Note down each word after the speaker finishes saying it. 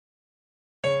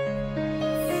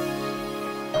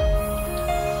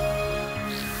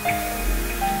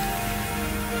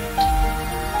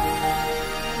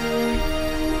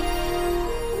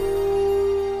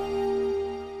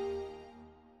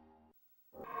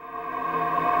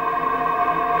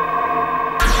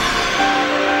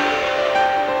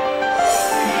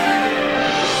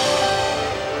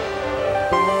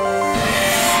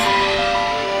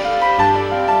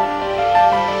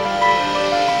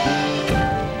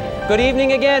Good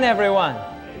evening again, everyone.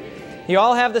 You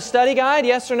all have the study guide,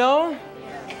 yes or no?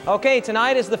 Okay,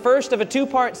 tonight is the first of a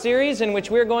two-part series in which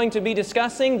we're going to be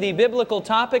discussing the biblical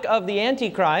topic of the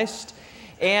Antichrist.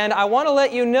 And I want to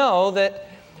let you know that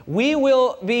we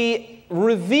will be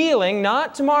revealing,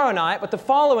 not tomorrow night, but the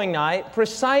following night,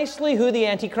 precisely who the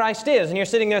Antichrist is. And you're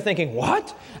sitting there thinking,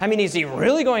 what? I mean, is he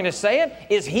really going to say it?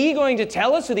 Is he going to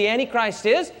tell us who the Antichrist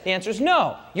is? The answer is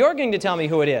no. You're going to tell me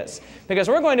who it is. Because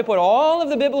we're going to put all of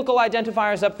the biblical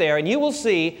identifiers up there, and you will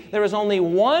see there is only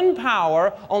one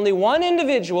power, only one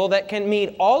individual that can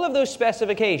meet all of those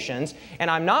specifications. And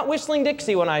I'm not whistling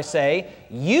Dixie when I say,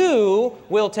 you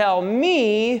will tell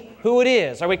me who it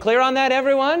is. Are we clear on that,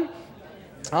 everyone?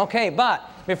 Okay, but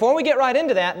before we get right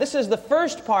into that, this is the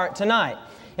first part tonight.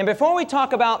 And before we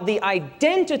talk about the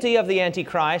identity of the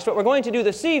Antichrist, what we're going to do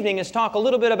this evening is talk a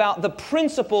little bit about the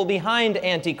principle behind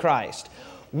Antichrist.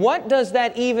 What does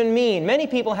that even mean? Many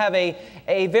people have a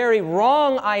very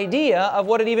wrong idea of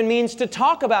what it even means to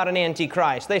talk about an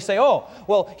Antichrist. They say, oh,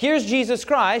 well, here's Jesus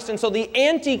Christ, and so the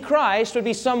Antichrist would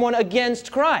be someone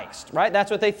against Christ, right?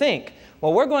 That's what they think.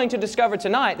 Well, we're going to discover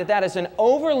tonight that that is an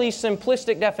overly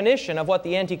simplistic definition of what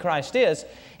the Antichrist is.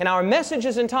 And our message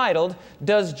is entitled,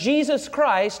 Does Jesus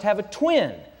Christ Have a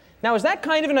Twin? Now, is that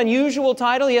kind of an unusual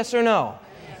title, yes or no?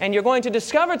 And you're going to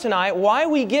discover tonight why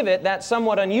we give it that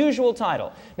somewhat unusual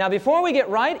title. Now, before we get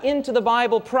right into the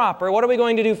Bible proper, what are we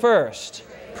going to do first?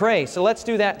 Pray. So let's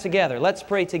do that together. Let's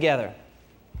pray together.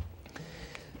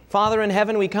 Father in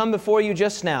heaven, we come before you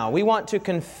just now. We want to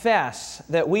confess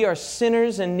that we are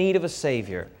sinners in need of a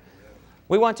Savior.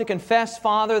 We want to confess,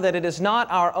 Father, that it is not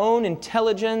our own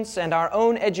intelligence and our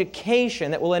own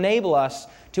education that will enable us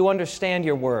to understand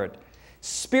your Word.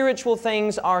 Spiritual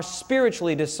things are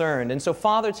spiritually discerned. And so,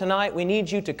 Father, tonight we need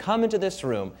you to come into this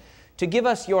room to give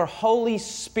us your Holy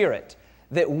Spirit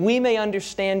that we may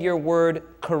understand your Word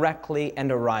correctly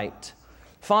and aright.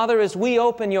 Father, as we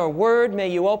open your Word, may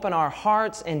you open our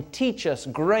hearts and teach us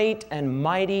great and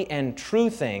mighty and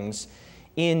true things.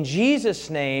 In Jesus'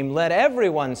 name, let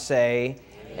everyone say,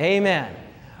 Amen.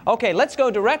 Okay, let's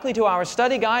go directly to our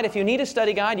study guide. If you need a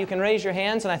study guide, you can raise your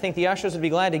hands, and I think the ushers would be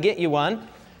glad to get you one.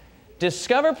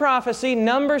 Discover Prophecy,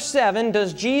 number 7,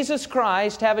 Does Jesus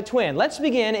Christ Have a Twin? Let's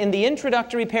begin in the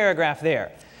introductory paragraph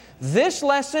there. This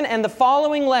lesson and the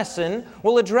following lesson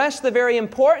will address the very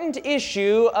important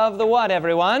issue of the what,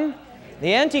 everyone?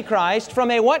 The Antichrist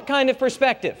from a what kind of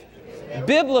perspective?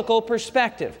 Biblical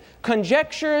perspective.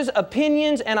 Conjectures,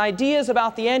 opinions, and ideas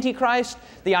about the Antichrist,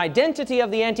 the identity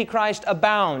of the Antichrist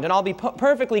abound. And I'll be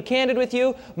perfectly candid with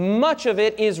you, much of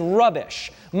it is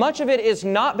rubbish. Much of it is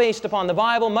not based upon the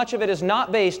Bible. Much of it is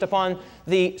not based upon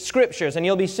the Scriptures. And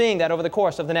you'll be seeing that over the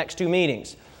course of the next two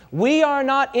meetings. We are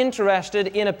not interested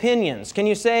in opinions. Can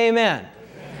you say amen?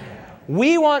 Amen.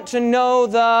 We want to know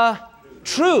the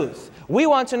truth. We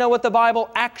want to know what the Bible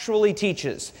actually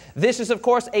teaches. This is, of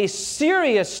course, a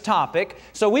serious topic,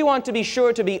 so we want to be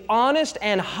sure to be honest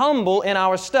and humble in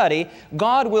our study.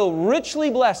 God will richly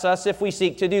bless us if we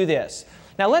seek to do this.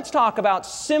 Now, let's talk about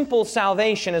simple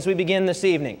salvation as we begin this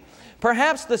evening.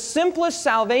 Perhaps the simplest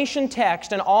salvation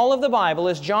text in all of the Bible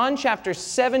is John chapter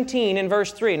 17 and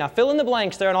verse 3. Now fill in the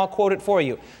blanks there and I'll quote it for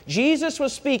you. Jesus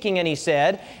was speaking and He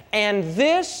said, "And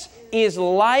this is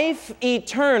life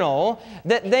eternal,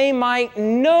 that they might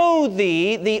know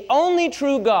Thee, the only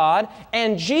true God,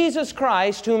 and Jesus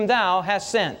Christ whom Thou hast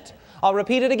sent." I'll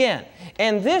repeat it again.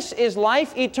 "And this is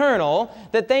life eternal,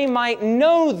 that they might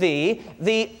know Thee,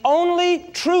 the only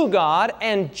true God,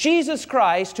 and Jesus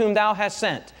Christ whom Thou hast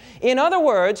sent." In other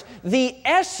words, the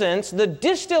essence, the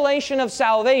distillation of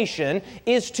salvation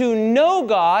is to know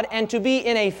God and to be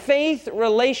in a faith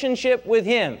relationship with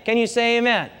Him. Can you say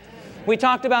amen? We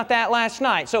talked about that last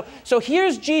night. So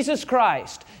here's Jesus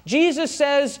Christ. Jesus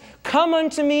says, "Come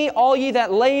unto me, all ye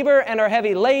that labor and are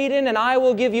heavy laden, and I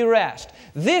will give you rest."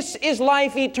 This is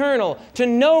life eternal, to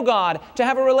know God, to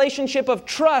have a relationship of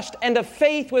trust and of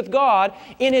faith with God.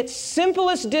 In its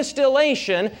simplest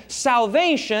distillation,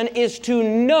 salvation is to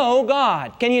know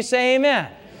God. Can you say amen?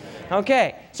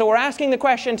 Okay, so we're asking the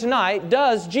question tonight,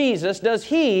 does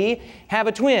He have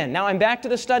a twin? Now I'm back to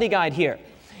the study guide here.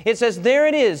 It says, there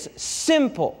it is,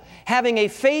 simple, having a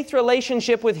faith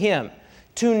relationship with Him.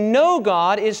 To know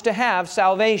God is to have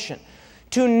salvation.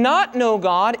 To not know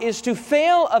God is to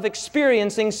fail of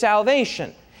experiencing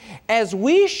salvation. As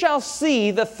we shall see,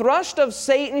 the thrust of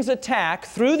Satan's attack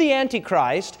through the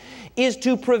Antichrist is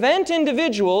to prevent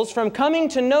individuals from coming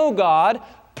to know God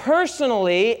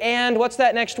personally and, what's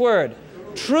that next word?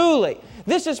 Truly.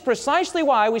 This is precisely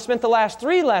why we spent the last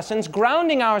 3 lessons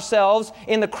grounding ourselves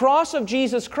in the cross of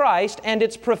Jesus Christ and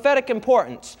its prophetic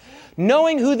importance.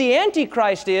 Knowing who the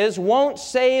Antichrist is won't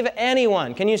save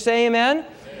anyone. Can you say amen?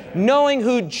 Amen. Knowing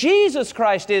who Jesus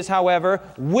Christ is, however,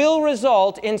 will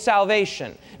result in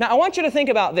salvation. Now, I want you to think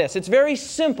about this. It's very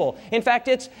simple. In fact,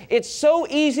 it's so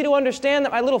easy to understand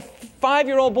that my little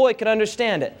 5-year-old boy could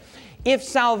understand it. If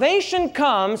salvation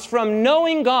comes from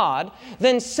knowing God,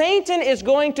 then Satan is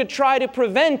going to try to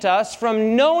prevent us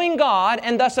from knowing God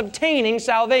and thus obtaining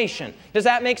salvation. Does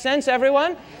that make sense,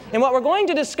 everyone? And what we're going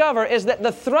to discover is that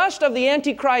the thrust of the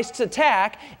Antichrist's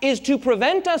attack is to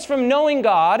prevent us from knowing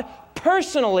God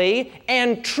personally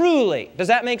and truly. Does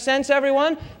that make sense,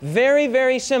 everyone? Very,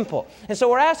 very simple. And so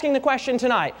we're asking the question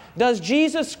tonight, does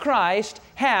Jesus Christ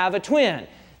have a twin?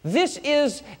 This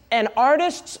is an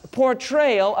artist's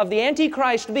portrayal of the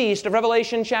Antichrist beast of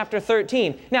Revelation chapter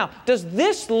 13. Now, does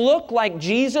this look like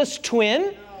Jesus'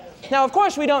 twin? Now, of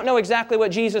course, we don't know exactly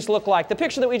what Jesus looked like. The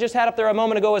picture that we just had up there a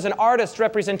moment ago is an artist's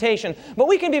representation. But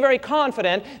we can be very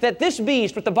confident that this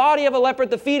beast, with the body of a leopard,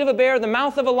 the feet of a bear, the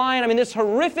mouth of a lion, I mean, this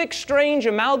horrific, strange,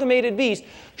 amalgamated beast,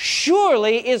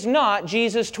 surely is not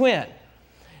Jesus' twin.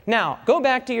 Now, go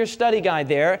back to your study guide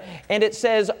there, and it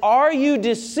says, are you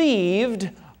deceived?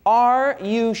 Are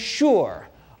you sure?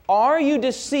 Are you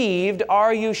deceived?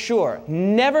 Are you sure?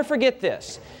 Never forget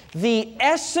this. The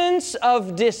essence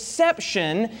of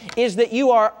deception is that you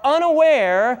are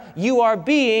unaware you are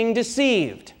being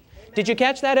deceived. Did you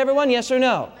catch that, everyone? Yes or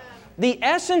no? The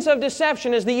essence of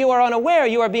deception is that you are unaware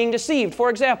you are being deceived. For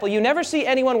example, you never see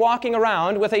anyone walking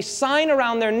around with a sign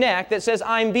around their neck that says,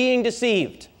 I'm being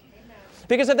deceived.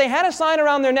 Because if they had a sign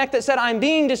around their neck that said, I'm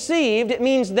being deceived, it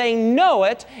means they know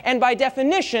it. And by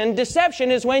definition,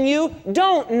 deception is when you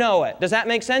don't know it. Does that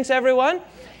make sense, everyone?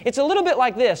 It's a little bit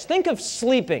like this. Think of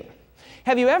sleeping.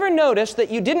 Have you ever noticed that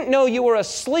you didn't know you were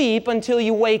asleep until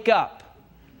you wake up?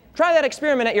 Try that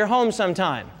experiment at your home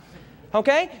sometime.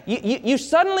 Okay? You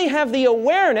suddenly have the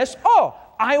awareness, oh,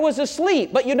 I was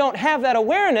asleep. But you don't have that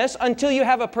awareness until you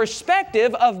have a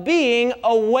perspective of being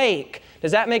awake.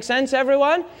 Does that make sense,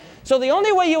 everyone? So the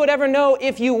only way you would ever know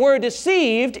if you were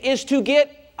deceived is to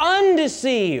get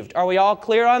undeceived. Are we all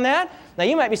clear on that? Now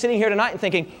you might be sitting here tonight and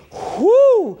thinking,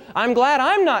 whew, I'm glad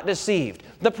I'm not deceived.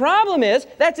 The problem is,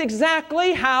 that's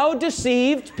exactly how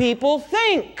deceived people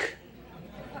think.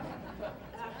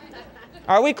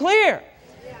 Are we clear?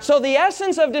 So the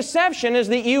essence of deception is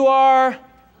that you are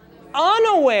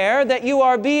unaware that you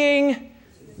are being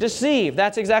deceived.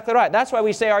 That's exactly right. That's why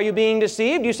we say, are you being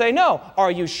deceived? You say, no. Are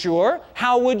you sure?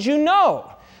 How would you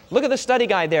know? Look at the study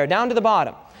guide there, down to the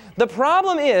bottom. The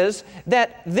problem is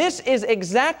that this is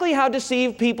exactly how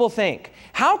deceived people think.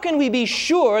 How can we be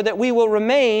sure that we will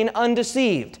remain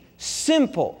undeceived?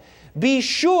 Simple. Be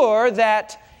sure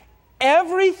that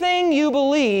everything you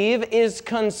believe is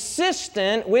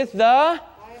consistent with the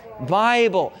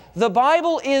Bible. The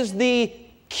Bible is the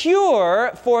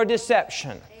cure for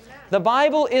deception. The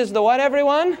Bible is the what,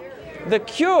 everyone? The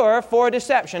cure for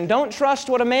deception. Don't trust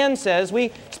what a man says.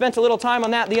 We spent a little time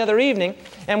on that the other evening,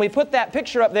 and we put that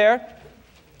picture up there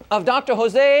of Dr.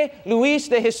 Jose Luis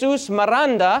de Jesus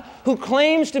Miranda, who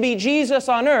claims to be Jesus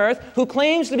on earth, who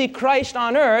claims to be Christ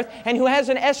on earth, and who has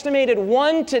an estimated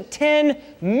 1 to 10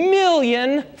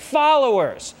 million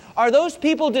followers. Are those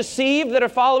people deceived that are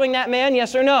following that man?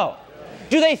 Yes or no?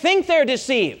 Do they think they're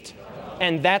deceived?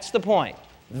 And that's the point.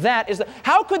 That is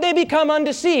how could they become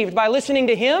undeceived? By listening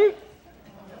to him?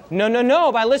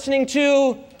 No. By listening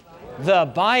to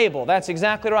the Bible. That's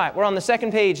exactly right. We're on the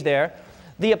second page there.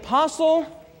 The Apostle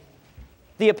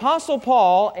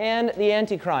Paul and the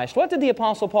Antichrist. What did the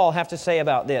Apostle Paul have to say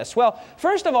about this? Well,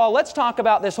 first of all, let's talk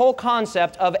about this whole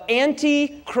concept of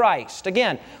Antichrist.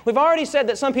 Again, we've already said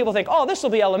that some people think, oh, this will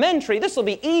be elementary, this will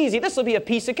be easy, this will be a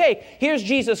piece of cake. Here's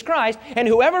Jesus Christ, and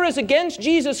whoever is against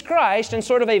Jesus Christ in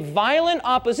sort of a violent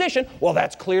opposition, well,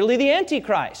 that's clearly the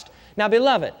Antichrist. Now,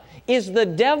 beloved, is the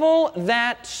devil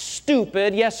that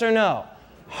stupid, yes or no?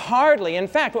 Hardly. In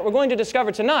fact, what we're going to discover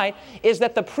tonight is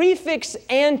that the prefix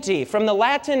anti, from the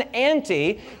Latin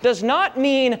anti, does not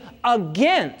mean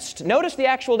against. Notice the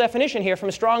actual definition here from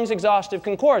Strong's Exhaustive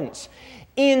Concordance.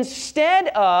 Instead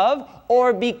of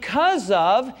or because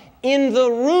of, in the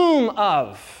room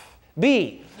of.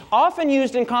 B. Often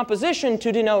used in composition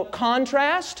to denote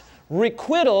contrast,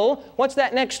 requital. What's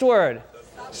that next word?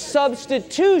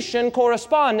 Substitution,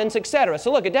 correspondence, etc.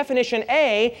 So look at definition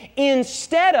A,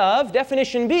 instead of,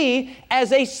 definition B,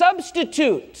 as a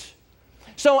substitute.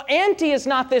 So anti is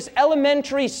not this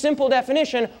elementary, simple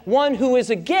definition, one who is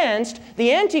against.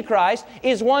 The Antichrist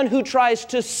is one who tries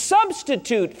to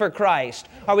substitute for Christ.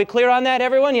 Are we clear on that,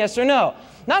 everyone? Yes or no?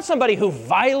 Not somebody who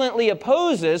violently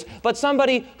opposes, but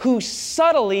somebody who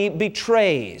subtly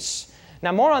betrays.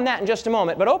 Now, more on that in just a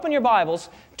moment, but open your Bibles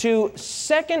to 2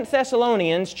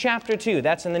 Thessalonians chapter 2.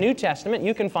 That's in the New Testament.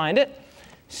 You can find it.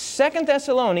 2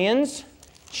 Thessalonians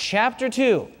chapter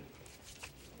 2.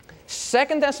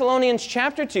 2 Thessalonians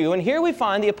chapter 2, and here we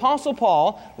find the Apostle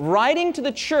Paul writing to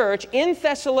the church in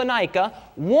Thessalonica,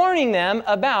 warning them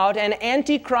about an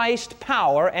Antichrist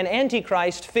power, an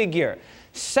Antichrist figure.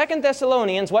 2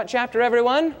 Thessalonians, what chapter,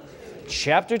 everyone?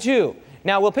 Chapter 2.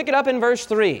 Now, we'll pick it up in verse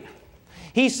 3.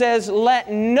 He says,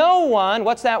 let no one,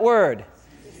 what's that word?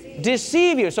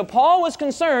 Deceive you. So Paul was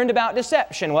concerned about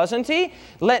deception, wasn't he?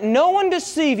 Let no one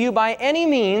deceive you by any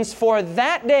means, for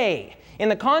that day, in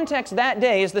the context, that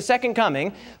day is the second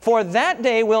coming, for that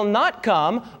day will not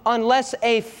come unless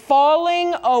a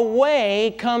falling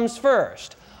away comes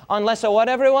first. Unless a what,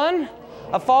 everyone?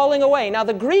 A falling away. Now,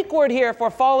 the Greek word here for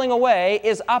falling away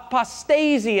is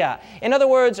apostasia. In other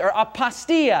words, or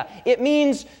apostia. It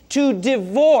means to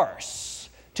divorce.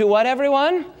 To what,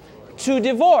 everyone? To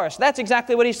divorce. That's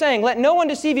exactly what he's saying. Let no one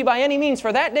deceive you by any means,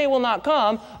 for that day will not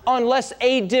come unless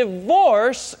a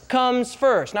divorce comes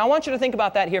first. Now, I want you to think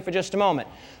about that here for just a moment.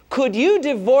 Could you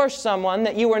divorce someone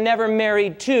that you were never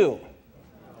married to?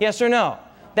 Yes or no?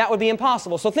 That would be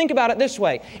impossible. So think about it this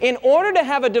way. In order to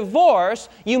have a divorce,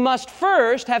 you must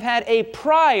first have had a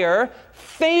prior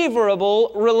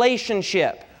favorable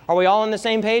relationship. Are we all on the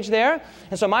same page there?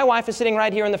 And so my wife is sitting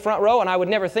right here in the front row, and I would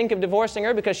never think of divorcing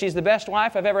her because she's the best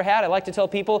wife I've ever had. I like to tell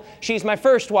people she's my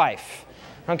first wife.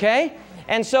 Okay?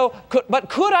 And so,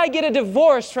 could I get a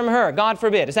divorce from her? God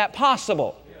forbid. Is that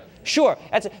possible? Sure.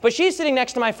 But she's sitting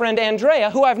next to my friend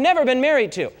Andrea, who I've never been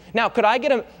married to. Now, could I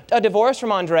get a divorce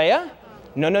from Andrea?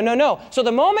 No, no, no, no. So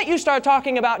the moment you start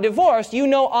talking about divorce, you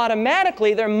know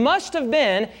automatically there must have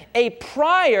been a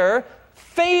prior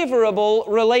favorable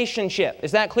relationship.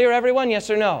 Is that clear, everyone? Yes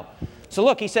or no? So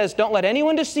look, he says, don't let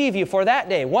anyone deceive you, for that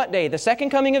day, what day? The second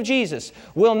coming of Jesus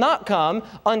will not come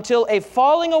until a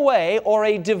falling away or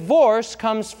a divorce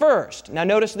comes first. Now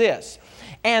notice this.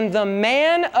 And the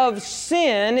man of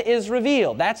sin is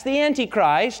revealed. That's the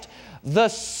Antichrist. The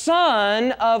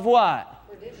son of what?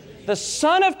 Perdition. The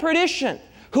son of perdition,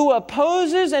 who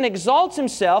opposes and exalts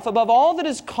himself above all that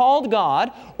is called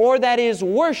God or that is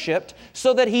worshipped,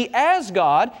 so that he as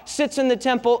God sits in the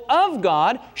temple of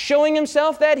God, showing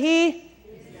himself that he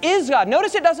is God.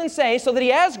 Notice it doesn't say, so that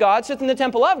he as God sits in the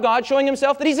temple of God, showing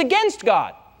himself that he's against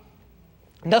God.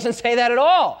 It doesn't say that at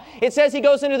all. It says he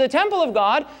goes into the temple of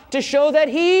God to show that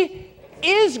he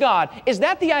is God. Is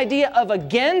that the idea of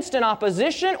against and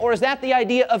opposition, or is that the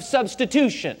idea of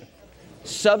substitution?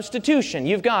 Substitution.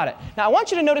 You've got it. Now, I want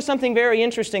you to notice something very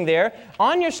interesting there.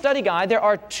 On your study guide, there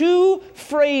are two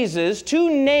phrases,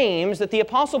 two names that the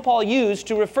Apostle Paul used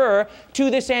to refer to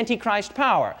this Antichrist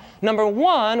power. Number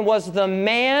one was the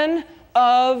man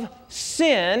of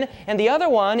sin, and the other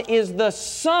one is the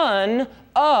son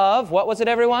of, what was it,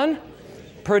 everyone?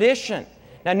 Perdition.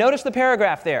 Now, notice the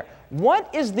paragraph there.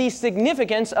 What is the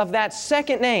significance of that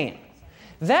second name?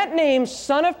 That name,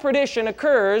 son of perdition,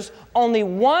 occurs only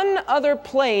one other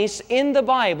place in the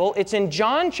Bible. It's in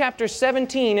John chapter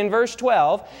 17 and verse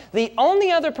 12. The only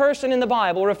other person in the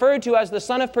Bible referred to as the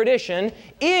son of perdition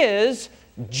is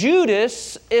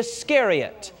Judas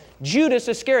Iscariot. Judas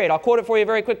Iscariot. I'll quote it for you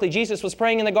very quickly. Jesus was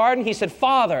praying in the garden. He said,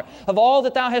 Father, of all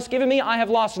that thou hast given me, I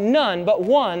have lost none but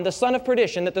one, the son of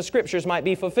perdition, that the Scriptures might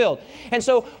be fulfilled. And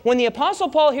so when the Apostle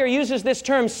Paul here uses this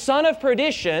term, son of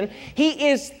perdition, he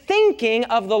is thinking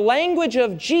of the language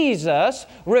of Jesus,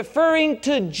 referring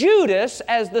to Judas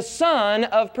as the son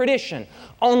of perdition.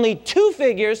 Only two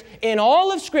figures in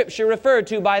all of Scripture referred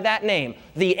to by that name,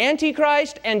 the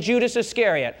Antichrist and Judas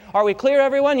Iscariot. Are we clear,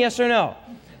 everyone? Yes or no?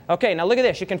 Okay, now look at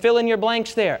this. You can fill in your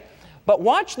blanks there. But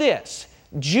watch this.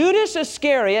 Judas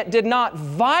Iscariot did not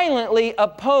violently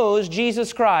oppose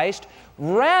Jesus Christ.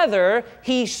 Rather,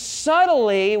 he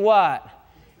subtly, what?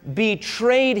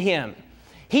 Betrayed him.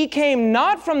 He came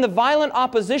not from the violent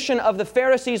opposition of the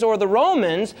Pharisees or the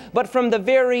Romans, but from the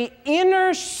very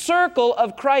inner circle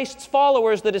of Christ's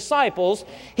followers, the disciples.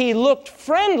 He looked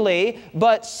friendly,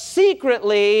 but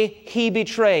secretly he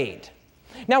betrayed.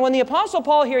 Now, when the Apostle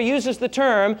Paul here uses the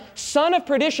term son of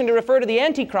perdition to refer to the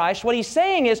Antichrist, what he's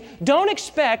saying is, don't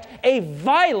expect a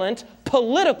violent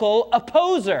political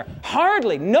opposer.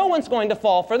 Hardly. No one's going to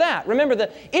fall for that. Remember,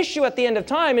 the issue at the end of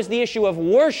time is the issue of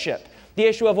worship. The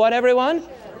issue of what, everyone?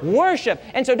 Worship.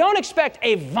 And so don't expect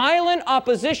a violent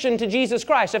opposition to Jesus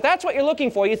Christ. If that's what you're looking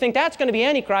for, you think that's going to be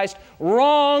Antichrist,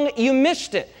 wrong, you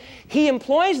missed it. he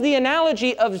employs the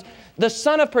analogy of the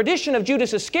son of perdition of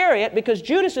Judas Iscariot, because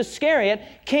Judas Iscariot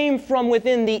came from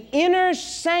within the inner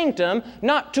sanctum,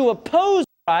 not to oppose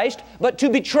Christ, but to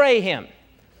betray Him.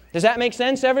 Does that make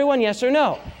sense, everyone? Yes or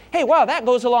no? Hey, wow, that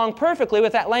goes along perfectly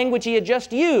with that language he had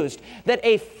just used, that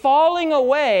a falling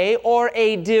away or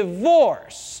a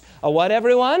divorce. A what,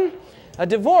 everyone? A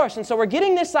divorce. And so we're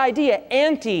getting this idea.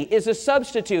 Anti is a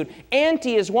substitute.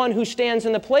 Anti is one who stands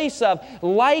in the place of,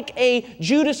 like a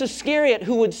Judas Iscariot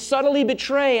who would subtly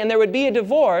betray, and there would be a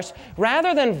divorce.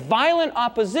 Rather than violent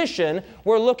opposition,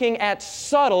 we're looking at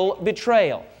subtle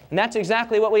betrayal. And that's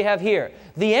exactly what we have here.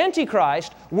 The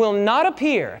Antichrist will not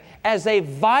appear as a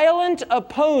violent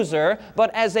opposer, but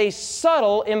as a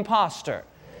subtle impostor.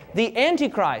 The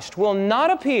Antichrist will not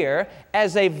appear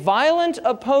as a violent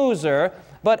opposer,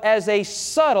 but as a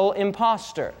subtle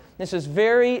impostor. This is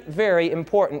very, very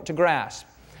important to grasp.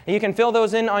 And you can fill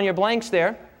those in on your blanks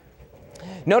there.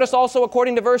 Notice also,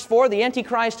 according to verse 4, the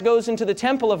Antichrist goes into the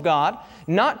temple of God,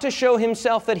 not to show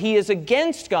himself that he is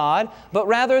against God, but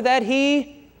rather that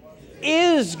he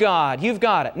is God. You've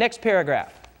got it. Next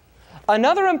paragraph.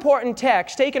 Another important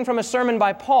text taken from a sermon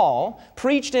by Paul,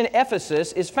 preached in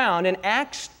Ephesus, is found in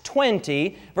Acts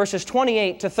 20, verses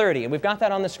 28 to 30. And we've got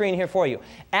that on the screen here for you.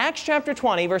 Acts chapter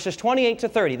 20, verses 28 to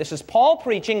 30. This is Paul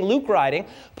preaching, Luke writing.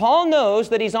 Paul knows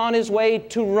that he's on his way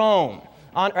to Rome.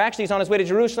 Or actually, he's on his way to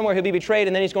Jerusalem, where he'll be betrayed,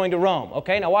 and then he's going to Rome.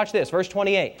 Okay, now watch this, verse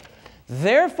 28.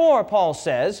 Therefore, Paul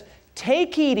says,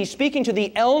 take heed. He's speaking to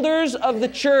the elders of the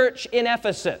church in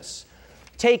Ephesus.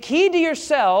 Take heed to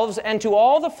yourselves and to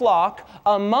all the flock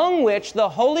among which the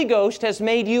Holy Ghost has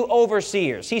made you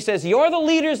overseers. He says, you're the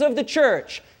leaders of the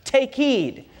church. Take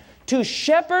heed to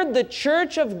shepherd the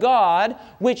church of God,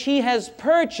 which He has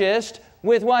purchased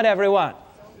with what, everyone?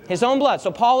 His own blood.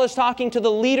 So Paul is talking to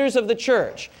the leaders of the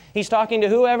church. He's talking to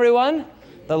who, everyone?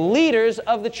 The leaders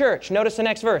of the church. Notice the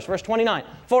next verse, verse 29.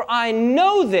 For I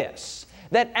know this,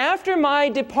 that after my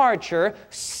departure,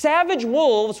 savage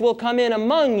wolves will come in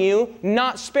among you,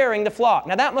 not sparing the flock.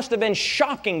 Now that must have been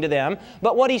shocking to them,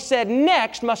 but what he said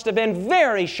next must have been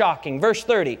very shocking. Verse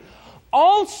 30.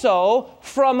 Also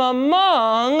from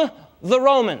among the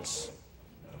Romans.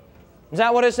 Is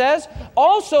that what it says?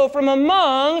 Also from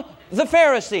among the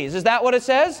Pharisees. Is that what it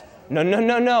says? No, no,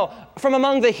 no, no. From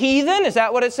among the heathen. Is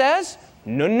that what it says?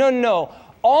 No, no, no.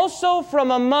 Also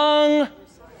from among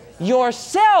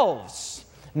yourselves.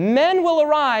 Men will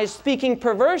arise speaking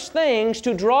perverse things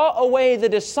to draw away the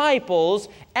disciples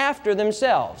after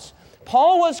themselves.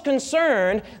 Paul was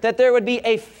concerned that there would be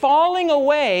a falling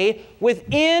away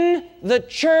within the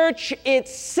church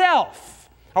itself.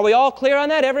 Are we all clear on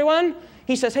that, everyone?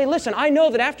 He says, hey, listen, I know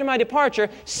that after my departure,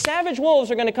 savage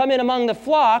wolves are going to come in among the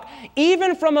flock.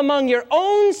 Even from among your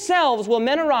own selves will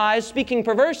men arise, speaking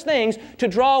perverse things to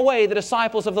draw away the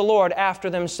disciples of the Lord after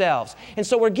themselves. And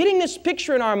so we're getting this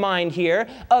picture in our mind here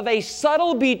of a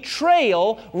subtle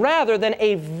betrayal rather than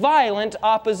a violent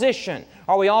opposition.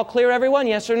 Are we all clear, everyone?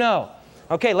 Yes or no?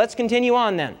 Okay, let's continue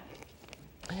on then.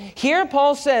 Here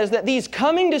Paul says that these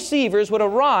coming deceivers would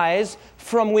arise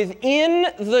from within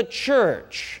the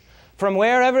church. From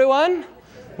where, everyone?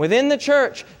 Within the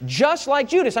church, just like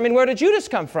Judas. I mean, where did Judas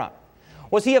come from?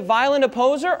 Was he a violent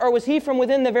opposer, or was he from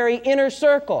within the very inner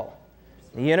circle?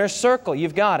 The inner circle,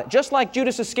 you've got it. Just like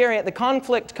Judas Iscariot, the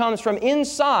conflict comes from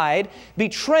inside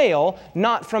betrayal,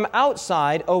 not from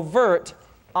outside overt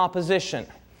opposition.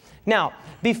 Now,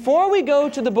 before we go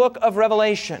to the book of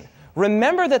Revelation,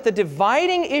 remember that the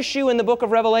dividing issue in the book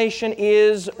of Revelation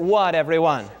is what,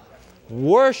 everyone?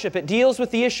 Worship. It deals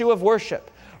with the issue of worship.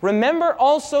 Remember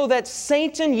also that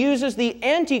Satan uses the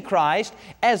Antichrist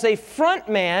as a front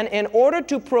man in order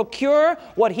to procure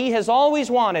what he has always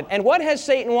wanted. And what has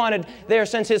Satan wanted there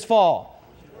since his fall?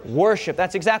 Worship.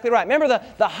 That's exactly right. Remember,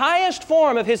 the highest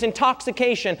form of his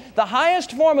intoxication, the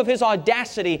highest form of his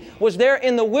audacity was there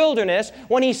in the wilderness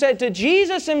when he said to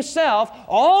Jesus himself,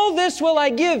 all this will I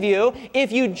give you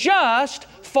if you just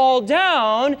fall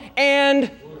down and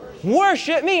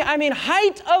worship me. I mean,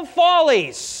 height of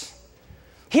follies.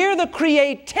 Here the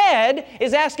created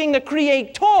is asking the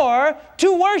creator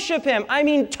to worship him. I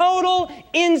mean, total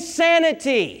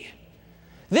insanity.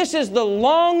 This is the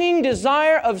longing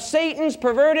desire of Satan's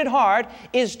perverted heart,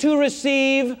 is to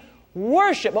receive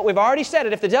worship. But we've already said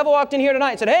it. If the devil walked in here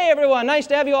tonight and said, hey everyone, nice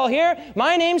to have you all here.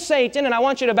 My name's Satan and I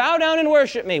want you to bow down and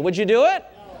worship me. Would you do it?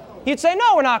 No. You'd say,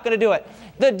 no, we're not going to do it.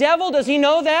 The devil, does he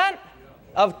know that?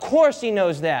 Of course he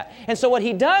knows that. And so what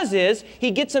he does is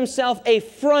he gets himself a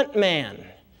front man.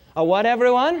 A what,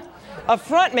 everyone? A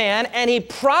front man, and he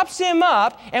props him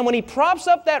up, and when he props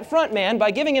up that front man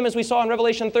by giving him, as we saw in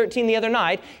Revelation 13 the other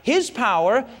night, his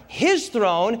power, his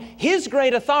throne, his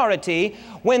great authority,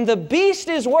 when the beast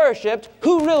is worshipped,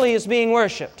 who really is being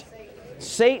worshipped?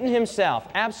 Satan himself,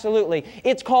 absolutely.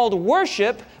 It's called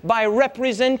worship by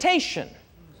representation.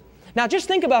 Now just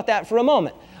think about that for a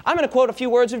moment. I'm going to quote a few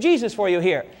words of Jesus for you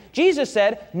here. Jesus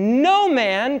said, "No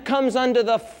man comes unto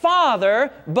the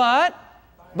Father but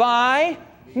by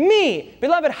me."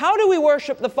 Beloved, how do we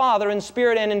worship the Father in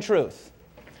spirit and in truth?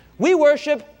 We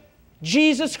worship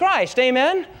Jesus Christ.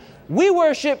 Amen? We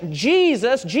worship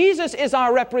Jesus. Jesus is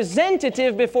our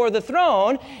representative before the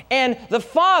throne, and the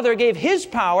Father gave His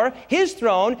power, His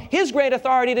throne, His great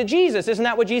authority to Jesus. Isn't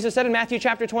that what Jesus said in Matthew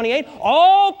chapter 28?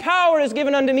 "All power is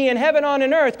given unto me in heaven and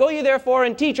on earth. Go ye therefore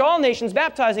and teach all nations,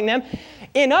 baptizing them."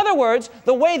 In other words,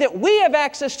 the way that we have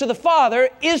access to the Father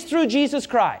is through Jesus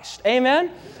Christ. Amen?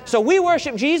 So we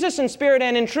worship Jesus in spirit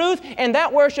and in truth, and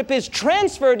that worship is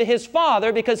transferred to His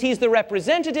Father because He's the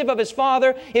representative of His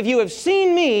Father. If you have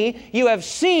seen me, you have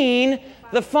seen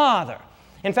the Father.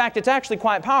 In fact, it's actually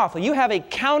quite powerful. You have a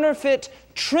counterfeit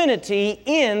Trinity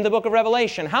in the book of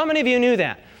Revelation. How many of you knew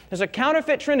that? There's a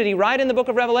counterfeit Trinity right in the book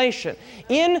of Revelation.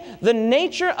 In the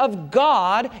nature of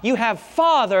God, you have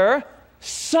Father,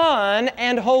 Son,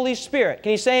 and Holy Spirit.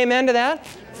 Can you say amen to that?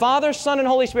 Father, Son, and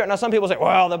Holy Spirit. Now some people say,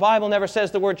 well, the Bible never says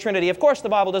the word Trinity. Of course the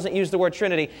Bible doesn't use the word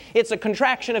Trinity. It's a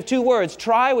contraction of two words,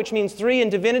 tri, which means three,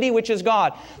 and divinity, which is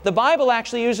God. The Bible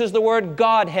actually uses the word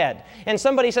Godhead. And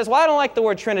somebody says, well, I don't like the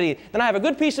word Trinity. Then I have a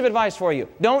good piece of advice for you.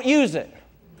 Don't use it.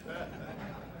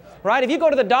 Right? If you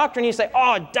go to the doctor and you say,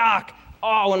 oh, doc,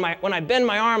 oh, when I bend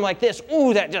my arm like this,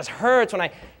 ooh, that just hurts.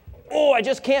 I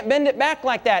just can't bend it back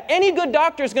like that. Any good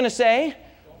doctor is going to say,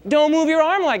 don't move your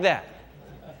arm like that.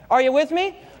 Are you with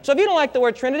me? So if you don't like the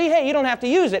word Trinity, hey, you don't have to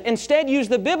use it. Instead, use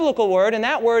the biblical word, and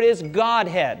that word is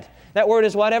Godhead. That word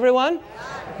is what, everyone?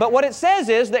 But what it says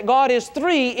is that God is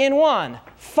three in one.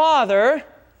 Father,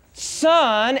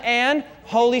 Son, and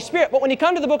Holy Spirit. But when you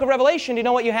come to the book of Revelation, do you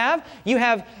know what you have? You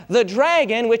have the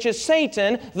dragon, which is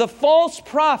Satan, the false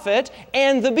prophet,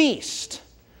 and the beast.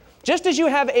 Just as you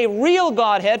have a real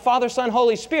Godhead, Father, Son,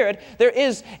 Holy Spirit, there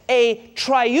is a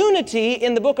triunity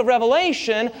in the book of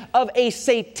Revelation of a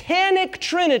satanic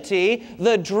trinity,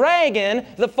 the dragon,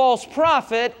 the false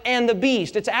prophet, and the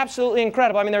beast. It's absolutely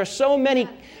incredible. I mean, there are so many.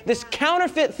 This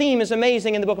counterfeit theme is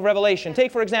amazing in the book of Revelation.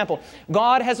 Take, for example,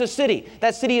 God has a city.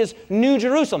 That city is New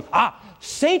Jerusalem.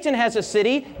 Satan has a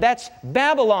city, that's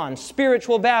Babylon,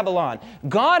 spiritual Babylon.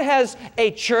 God has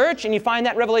a church, and you find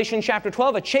that in Revelation chapter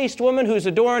 12, a chaste woman who's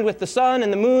adorned with the sun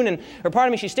and the moon,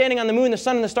 she's standing on the moon, the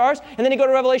sun, and the stars. And then you go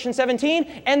to Revelation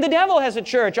 17, and the devil has a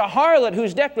church, a harlot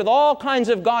who's decked with all kinds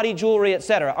of gaudy jewelry,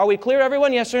 etc. Are we clear,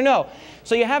 everyone? Yes or no?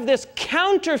 So you have this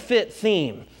counterfeit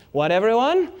theme. What,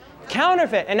 everyone?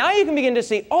 Counterfeit. And now you can begin to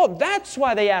see, oh, that's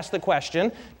why they asked the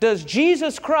question, does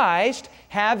Jesus Christ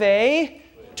have a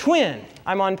twin?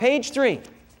 I'm on page 3.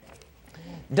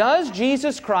 Does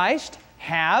Jesus Christ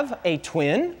have a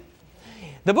twin?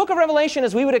 The book of Revelation,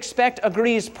 as we would expect,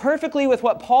 agrees perfectly with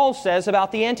what Paul says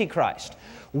about the Antichrist.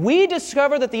 We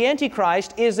discover that the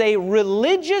Antichrist is a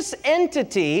religious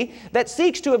entity that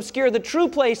seeks to obscure the true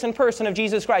place and person of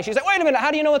Jesus Christ. You say, wait a minute,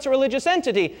 how do you know it's a religious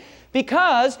entity?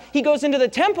 Because he goes into the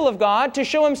temple of God to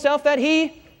show himself that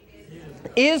he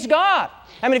is God.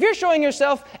 I mean, if you're showing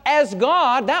yourself as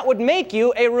God, that would make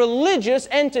you a religious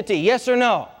entity. Yes or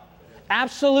no?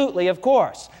 Absolutely, of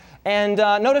course. And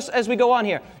notice as we go on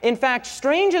here. In fact,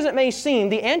 strange as it may seem,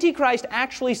 the Antichrist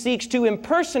actually seeks to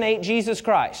impersonate Jesus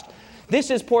Christ. This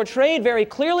is portrayed very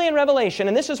clearly in Revelation,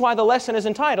 and this is why the lesson is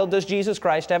entitled, Does Jesus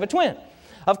Christ have a twin?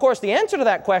 Of course, the answer to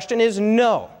that question is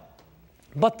no.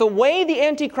 But the way the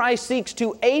Antichrist seeks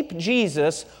to ape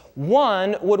Jesus,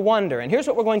 one would wonder. And here's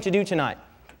what we're going to do tonight.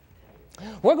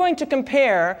 We're going to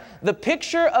compare the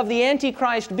picture of the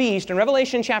Antichrist beast in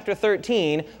Revelation chapter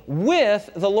 13 with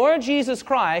the Lord Jesus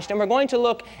Christ, and we're going to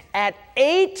look at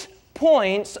 8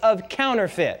 points of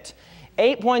counterfeit.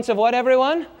 8 points of what,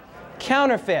 everyone?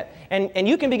 Counterfeit. And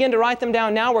you can begin to write them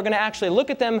down now. We're going to actually look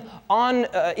at them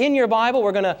in your Bible.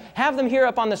 We're going to have them here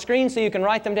up on the screen so you can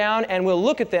write them down, and we'll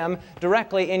look at them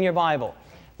directly in your Bible.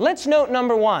 Let's note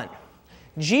number 1.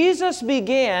 Jesus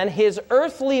began His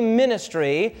earthly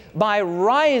ministry by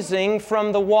rising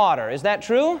from the water. Is that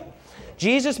true?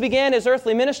 Jesus began His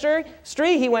earthly ministry.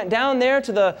 He went down there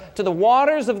to the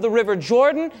waters of the river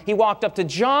Jordan. He walked up to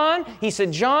John. He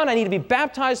said, John, I need to be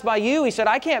baptized by you. He said,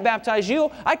 I can't baptize you.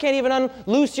 I can't even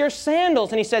unloose your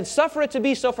sandals. And He said, suffer it to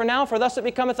be so for now, for thus it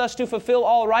becometh us to fulfill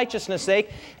all righteousness' sake.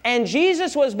 And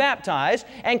Jesus was baptized,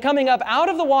 and coming up out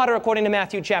of the water, according to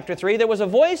Matthew chapter 3, there was a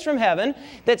voice from heaven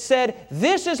that said,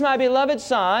 this is my beloved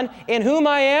Son, in whom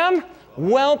I am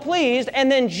well pleased.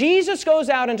 And then Jesus goes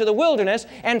out into the wilderness,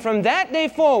 and from that day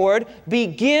forward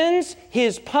begins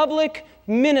His public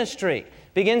ministry.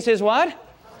 Begins His what?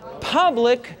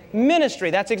 Public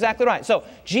ministry. That's exactly right. So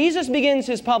Jesus begins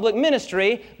His public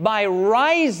ministry by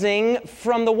rising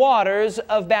from the waters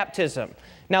of baptism.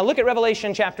 Now look at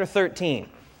Revelation chapter 13.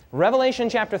 Revelation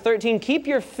chapter 13, keep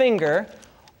your finger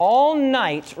all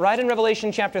night right in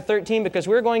Revelation chapter 13, because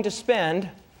we're going to spend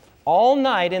all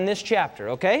night in this chapter,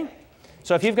 okay?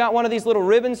 So if you've got one of these little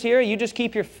ribbons here, you just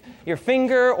keep your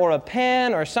finger or a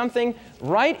pen or something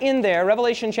right in there,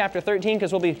 Revelation chapter 13,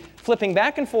 because we'll be flipping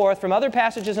back and forth from other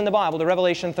passages in the Bible to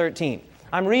Revelation 13.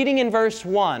 I'm reading in verse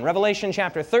 1, Revelation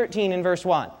chapter 13 in verse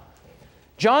 1.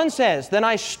 John says, then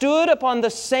I stood upon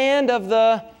the sand of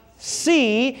the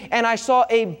sea, and I saw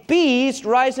a beast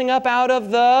rising up out of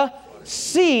the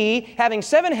sea, having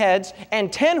 7 heads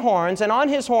and 10 horns, and on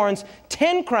his horns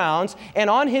 10 crowns, and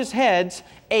on his heads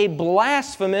a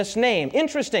blasphemous name.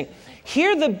 Interesting.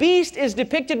 Here the beast is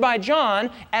depicted by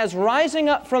John as rising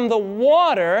up from the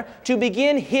water to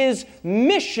begin his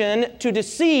mission to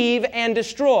deceive and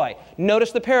destroy.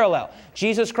 Notice the parallel.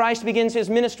 Jesus Christ begins His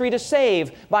ministry to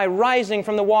save by rising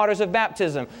from the waters of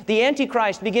baptism. The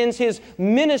Antichrist begins his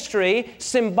ministry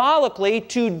symbolically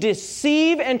to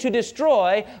deceive and to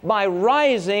destroy by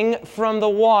rising from the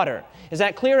water. Is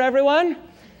that clear, everyone?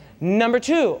 Number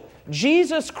 2,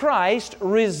 Jesus Christ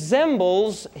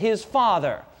resembles His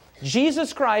Father.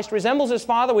 Jesus Christ resembles His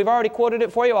Father. We've already quoted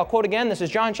it for you. I'll quote again. This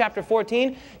is John chapter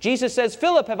 14. Jesus says,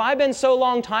 Philip, have I been so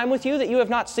long time with you that you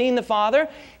have not seen the Father?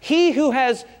 He who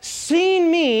has seen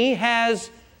me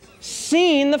has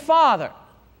seen the Father.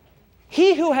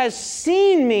 He who has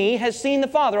seen me has seen the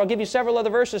Father. I'll give you several other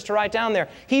verses to write down there.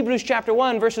 Hebrews chapter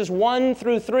 1, verses 1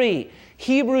 through 3.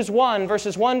 Hebrews 1,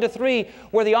 verses 1 to 3,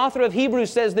 where the author of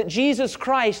Hebrews says that Jesus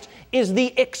Christ is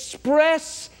the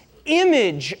express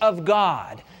image of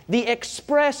God. The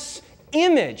express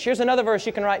image. Here's another verse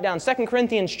you can write down. 2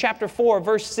 Corinthians chapter 4,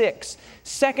 verse 6.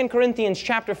 2 Corinthians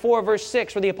chapter 4, verse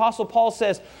 6, where the Apostle Paul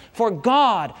says, for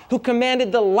God, who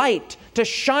commanded the light to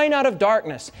shine out of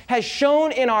darkness, has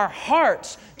shone in our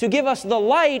hearts to give us the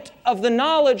light of the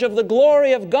knowledge of the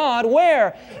glory of God.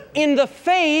 Where? In the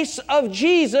face of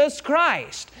Jesus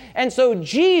Christ. And so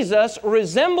Jesus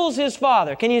resembles His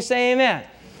Father. Can you say amen?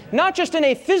 Not just in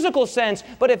a physical sense,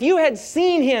 but if you had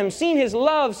seen Him, seen His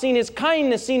love, seen His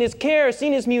kindness, seen His care,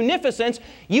 seen His munificence,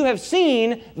 you have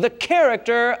seen the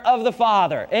character of the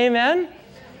Father. Amen?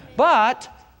 But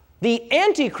the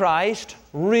Antichrist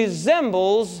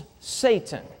resembles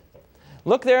Satan.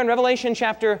 Look there in Revelation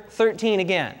chapter 13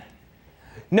 again.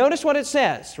 Notice what it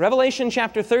says. Revelation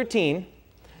chapter 13.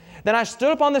 Then I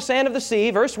stood upon the sand of the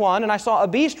sea, verse 1, and I saw a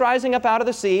beast rising up out of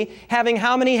the sea, having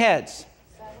how many heads?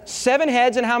 7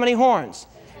 heads, and how many horns?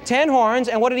 10 horns,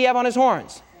 and what did he have on his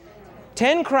horns?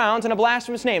 10 crowns, and a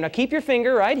blasphemous name. Now keep your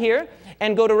finger right here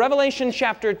and go to Revelation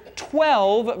chapter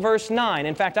 12, verse 9.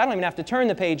 In fact, I don't even have to turn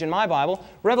the page in my Bible.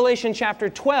 Revelation chapter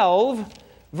 12,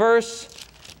 verse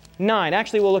 9.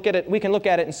 Actually, we'll look at it. We can look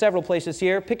at it in several places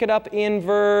here. Pick it up in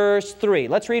verse 3.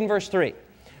 Let's read in verse 3.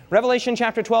 Revelation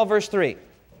chapter 12, verse 3.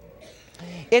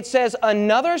 It says,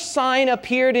 another sign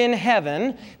appeared in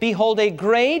heaven. Behold, a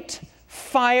great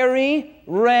fiery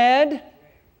red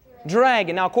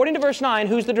dragon. Now, according to verse 9,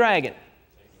 who's the dragon?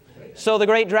 So the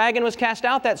great dragon was cast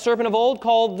out, that serpent of old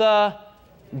called the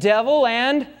devil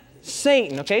and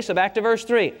Satan. Okay, so back to verse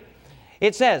 3.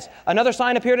 It says, another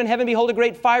sign appeared in heaven. Behold, a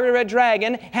great fiery red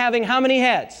dragon, having how many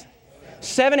heads?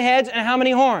 7 heads, and how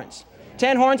many horns?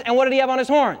 10 horns. And what did he have on his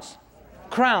horns?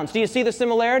 Crowns. Do you see the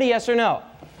similarity, yes or no?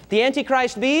 The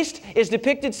Antichrist beast is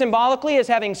depicted symbolically as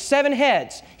having 7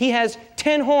 heads. He has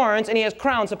 10 horns, and he has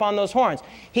crowns upon those horns.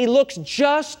 He looks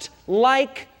just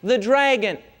like the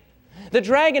dragon. The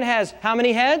dragon has how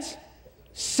many heads?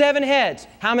 7 heads.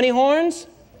 How many horns?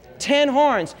 10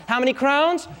 horns. How many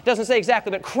crowns? Doesn't say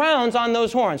exactly, but crowns on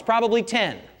those horns, probably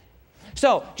 10.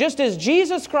 So, just as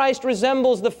Jesus Christ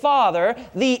resembles the Father,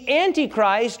 the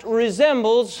Antichrist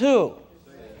resembles who?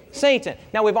 Satan.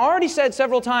 Now, we've already said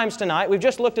several times tonight, we've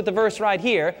just looked at the verse right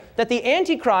here, that the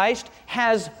Antichrist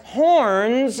has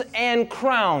horns and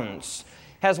crowns.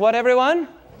 Has what, everyone?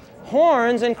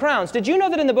 Horns and crowns. Did you know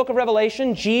that in the book of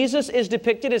Revelation, Jesus is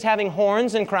depicted as having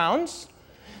horns and crowns?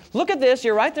 Look at this.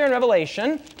 You're right there in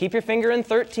Revelation. Keep your finger in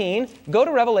 13. Go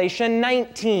to Revelation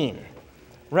 19.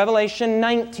 Revelation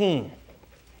 19.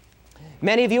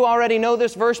 Many of you already know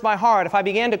this verse by heart. If I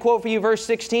began to quote for you verse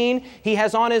 16, he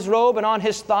has on his robe and on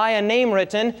his thigh a name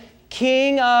written,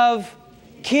 King of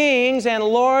Kings and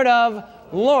Lord of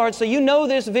Lords. So you know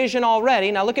this vision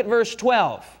already. Now look at verse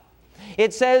 12.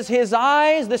 It says, his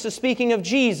eyes, this is speaking of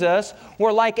Jesus,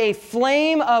 were like a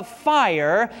flame of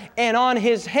fire, and on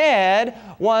his head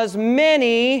was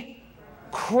many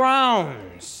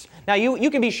crowns. Now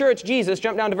you can be sure it's Jesus.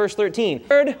 Jump down to verse 13.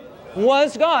 Third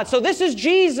was God. So this is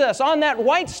Jesus on that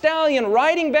white stallion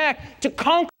riding back to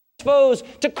conquer his foes,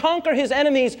 to conquer his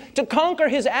enemies, to conquer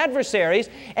his adversaries.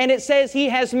 And it says he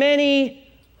has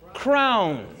many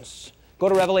crowns. Go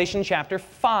to Revelation chapter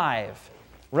 5.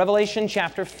 Revelation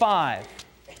chapter 5.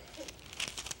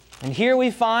 And here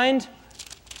we find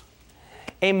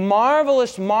a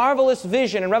marvelous, marvelous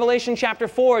vision. In Revelation chapter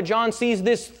 4, John sees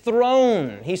this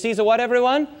throne. He sees a what,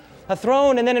 everyone? A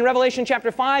throne. And then in Revelation chapter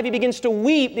 5, he begins to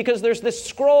weep because there's this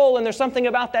scroll and there's something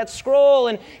about that scroll.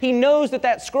 And he knows that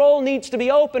that scroll needs to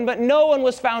be opened, but no one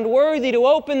was found worthy to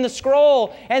open the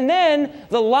scroll. And then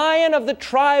the Lion of the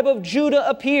tribe of Judah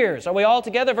appears. Are we all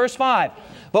together? Verse 5.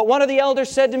 But one of the elders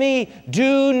said to me,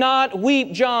 do not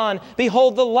weep, John.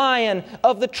 Behold, the Lion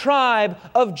of the tribe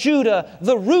of Judah,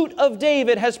 the Root of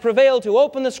David, has prevailed to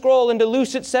open the scroll and to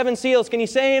loose its 7 seals. Can you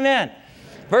say amen?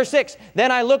 Verse 6,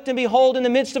 then I looked, and behold, in the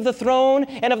midst of the throne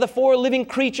and of the 4 living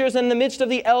creatures and in the midst of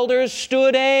the elders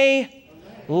stood a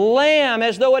lamb,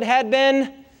 as though it had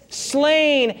been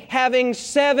slain, having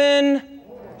 7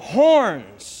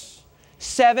 horns.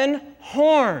 7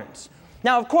 horns.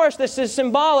 Now, of course, this is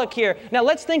symbolic here. Now,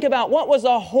 let's think about what was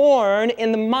a horn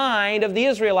in the mind of the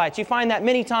Israelites. You find that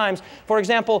many times. For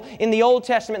example, in the Old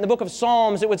Testament, in the book of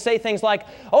Psalms, it would say things like,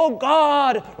 oh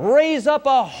God, raise up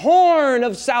a horn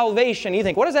of salvation. You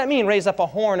think, what does that mean, raise up a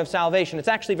horn of salvation? It's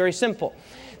actually very simple.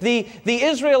 The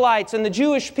Israelites and the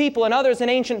Jewish people and others in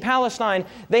ancient Palestine,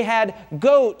 they had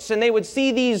goats, and they would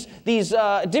see these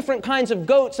different kinds of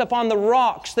goats up on the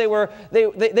rocks. They were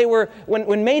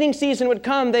when mating season would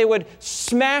come, they would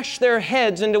smash their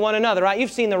heads into one another, right?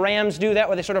 You've seen the rams do that,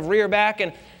 where they sort of rear back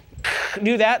and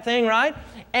do that thing, right?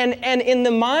 And in the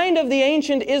mind of the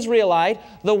ancient Israelite,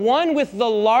 the one with the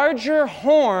larger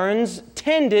horns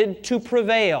tended to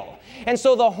prevail. And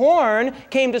so the horn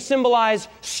came to symbolize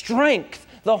strength.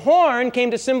 The horn came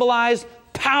to symbolize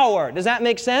power. Does that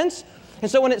make sense?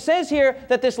 And so when it says here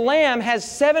that this lamb has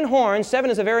 7 horns, 7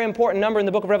 is a very important number in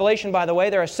the book of Revelation, by the way.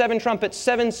 There are 7 trumpets,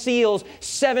 7 seals,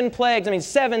 7 plagues. I mean,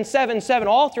 7, 7, 7,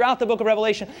 all throughout the book of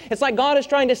Revelation. It's like God is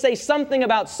trying to say something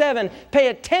about 7. Pay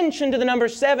attention to the number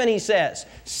 7, he says.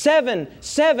 7,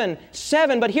 7,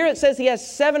 7. But here it says he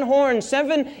has 7 horns.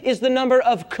 7 is the number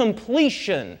of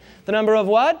completion. The number of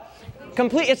what?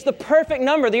 Complete. It's the perfect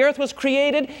number. The earth was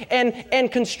created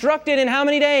and constructed in how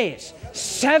many days?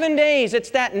 7 days.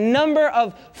 It's that number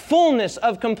of fullness,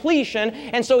 of completion.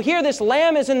 And so here this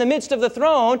lamb is in the midst of the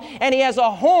throne, and he has a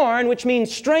horn, which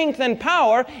means strength and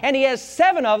power, and he has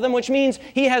 7 of them, which means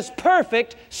he has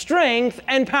perfect strength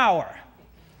and power.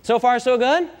 So far, so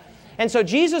good? And so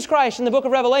Jesus Christ in the book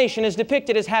of Revelation is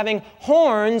depicted as having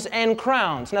horns and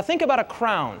crowns. Now think about a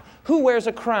crown. Who wears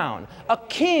a crown? A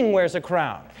king wears a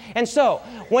crown. And so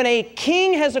when a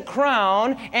king has a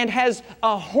crown and has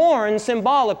a horn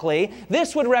symbolically,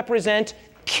 this would represent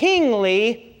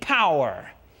kingly power.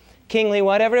 Kingly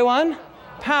what, everyone?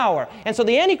 Power. And so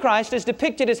the Antichrist is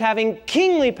depicted as having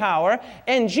kingly power,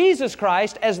 and Jesus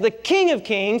Christ, as the King of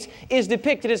Kings, is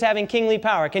depicted as having kingly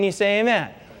power. Can you say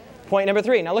amen? Point number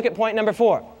 3. Now look at point number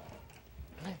 4.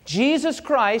 Jesus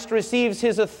Christ receives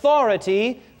His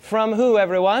authority from who,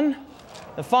 everyone?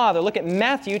 The Father. Look at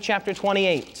Matthew chapter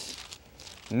 28.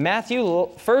 Matthew,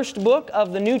 first book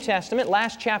of the New Testament,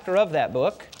 last chapter of that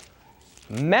book.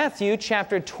 Matthew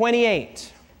chapter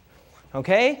 28.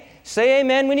 Okay? Say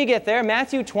amen when you get there.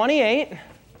 Matthew 28.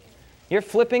 You're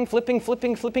flipping,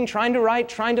 trying to write,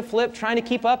 trying to flip, trying to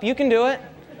keep up. You can do it.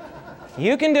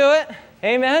 You can do it.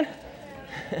 Amen?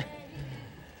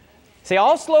 See,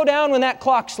 I'll slow down when that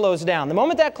clock slows down. The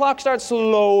moment that clock starts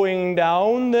slowing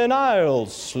down, then I'll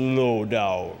slow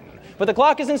down. But the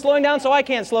clock isn't slowing down, so I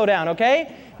can't slow down,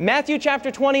 okay? Matthew chapter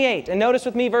 28, and notice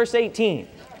with me verse 18.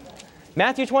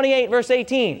 Matthew 28, verse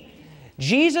 18.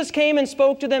 Jesus came and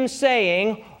spoke to them,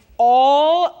 saying,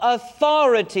 all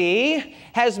authority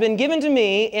has been given to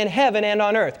me in heaven and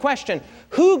on earth. Question,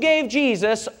 who gave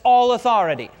Jesus all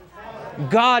authority?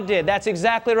 God did. That's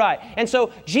exactly right. And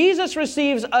so Jesus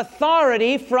receives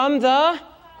authority from the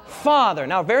Father.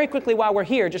 Now, very quickly while we're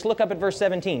here, just look up at verse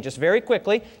 17. Just very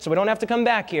quickly, so we don't have to come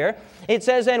back here. It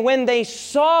says, and when they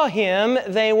saw Him,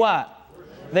 they what?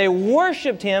 They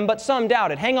worshiped Him, but some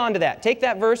doubted. Hang on to that. Take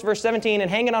that verse, verse 17, and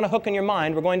hang it on a hook in your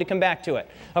mind. We're going to come back to it.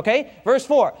 Okay? Verse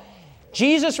 4.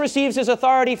 Jesus receives His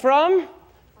authority from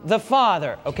the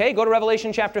Father. Okay? Go to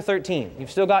Revelation chapter 13.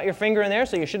 You've still got your finger in there,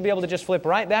 so you should be able to just flip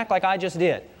right back like I just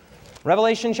did.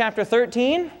 Revelation chapter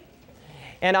 13.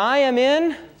 And I am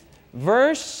in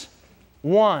verse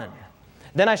 1.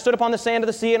 Then I stood upon the sand of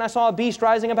the sea, and I saw a beast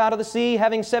rising up out of the sea,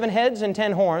 having 7 heads and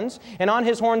 10 horns, and on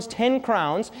his horns 10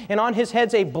 crowns, and on his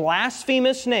heads a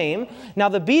blasphemous name. Now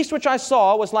the beast which I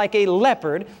saw was like a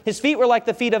leopard. His feet were like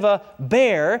the feet of a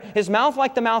bear. His mouth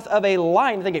like the mouth of a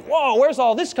lion. You're thinking, whoa, where's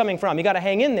all this coming from? You got to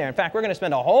hang in there. In fact, we're going to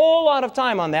spend a whole lot of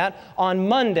time on that on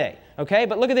Monday. Okay,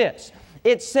 but look at this.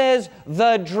 It says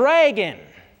the dragon.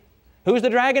 Who's the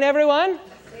dragon, everyone?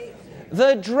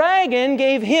 The dragon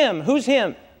gave him. Who's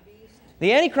him?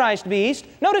 The Antichrist beast.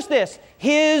 Notice this.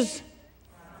 His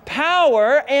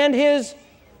power and his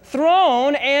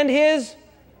throne and his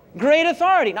great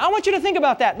authority. Now, I want you to think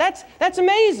about that. That's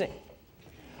amazing.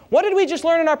 What did we just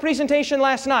learn in our presentation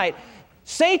last night?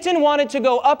 Satan wanted to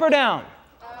go up or down.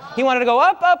 He wanted to go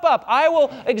up, up, up. I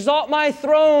will exalt my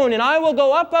throne, and I will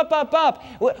go up, up, up,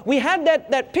 up. We had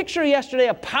that picture yesterday,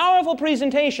 a powerful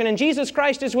presentation, and Jesus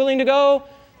Christ is willing to go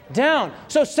down.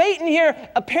 So Satan here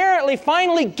apparently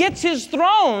finally gets his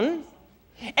throne,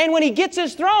 and when he gets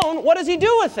his throne, what does he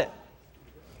do with it?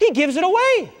 He gives it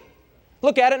away.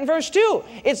 Look at it in verse 2.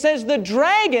 It says the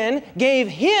dragon gave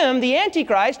him, the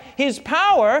Antichrist, his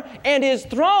power and his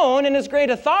throne and his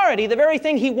great authority, the very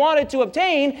thing he wanted to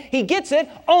obtain. He gets it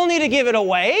only to give it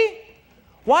away.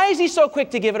 Why is he so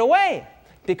quick to give it away?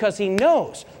 Because he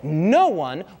knows no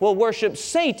one will worship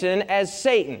Satan as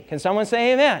Satan. Can someone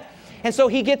say amen? And so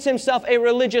he gets himself a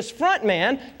religious front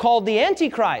man called the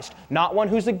Antichrist. Not one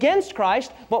who's against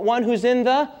Christ, but one who's in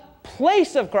the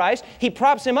place of Christ. He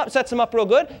props him up, sets him up real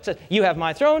good, says, you have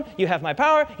my throne, you have my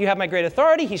power, you have my great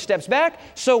authority. He steps back.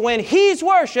 So when he's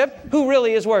worshiped, who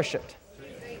really is worshiped?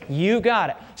 You got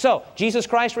it. So Jesus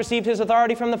Christ received His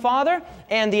authority from the Father,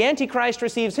 and the Antichrist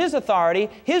receives his authority,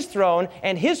 his throne,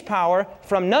 and his power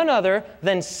from none other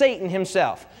than Satan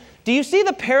himself. Do you see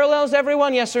the parallels,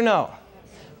 everyone? Yes or no?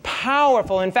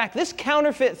 Powerful. In fact, this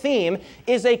counterfeit theme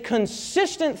is a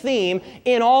consistent theme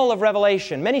in all of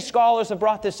Revelation. Many scholars have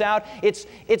brought this out. It's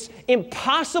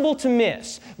impossible to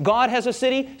miss. God has a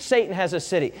city, Satan has a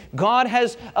city. God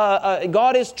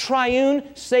is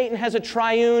triune, Satan has a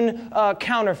triune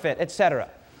counterfeit, etc.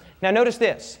 Now notice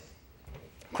this.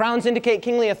 Crowns indicate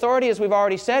kingly authority, as we've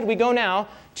already said. We go now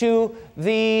to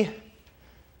the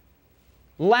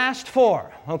last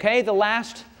 4, okay? The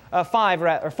last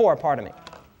 4, pardon me.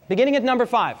 Beginning at number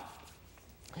 5.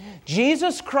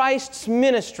 Jesus Christ's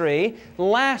ministry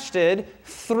lasted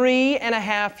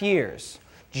 3.5 years.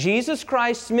 Jesus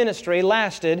Christ's ministry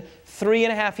lasted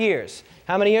 3.5 years.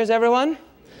 How many years, everyone?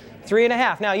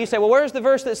 3.5. Now, you say, well, where's the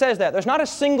verse that says that? There's not a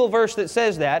single verse that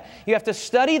says that. You have to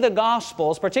study the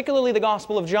Gospels, particularly the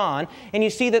Gospel of John, and you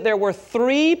see that there were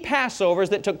 3 Passovers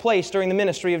that took place during the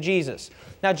ministry of Jesus.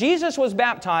 Now, Jesus was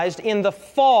baptized in the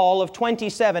fall of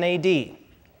 27 A.D.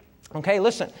 Okay,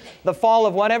 listen. The fall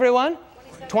of what, everyone?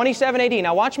 27 A.D.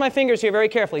 Now watch my fingers here very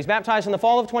carefully. He's baptized in the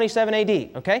fall of 27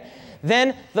 A.D. Okay?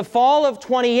 Then the fall of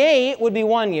 28 would be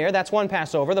 1 year. That's one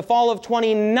Passover. The fall of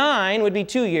 29 would be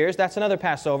 2 years. That's another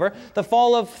Passover. The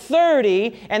fall of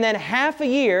 30, and then half a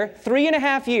year,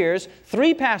 3.5 years,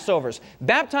 3 Passovers.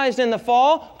 Baptized in the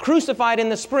fall, crucified in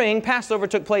the spring. Passover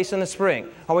took place in the spring.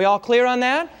 Are we all clear on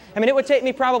that? I mean, it would take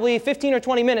me probably 15 or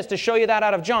 20 minutes to show you that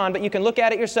out of John, but you can look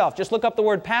at it yourself. Just look up the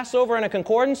word Passover in a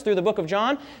concordance through the book of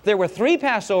John. There were 3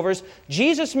 Passovers.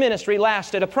 Jesus' ministry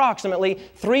lasted approximately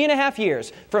 3.5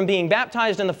 years from being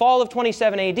baptized in the fall of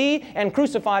 27 A.D. and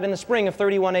crucified in the spring of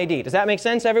 31 A.D. Does that make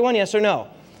sense, everyone? Yes or no?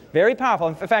 Very powerful.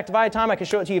 In fact, if I had time, I could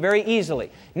show it to you very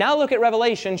easily. Now look at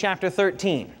Revelation chapter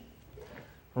 13.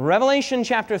 Revelation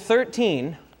chapter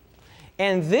 13.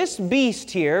 And this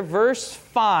beast here, verse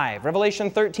 5,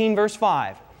 Revelation 13, verse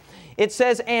 5, it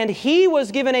says, and he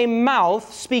was given a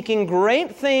mouth speaking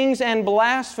great things and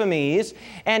blasphemies,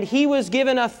 and he was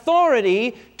given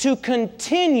authority to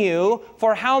continue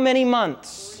for how many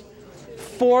months?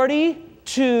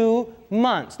 42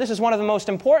 months. This is one of the most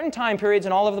important time periods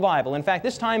in all of the Bible. In fact,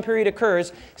 this time period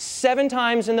occurs 7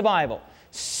 times in the Bible.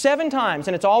 7 times,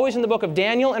 and it's always in the book of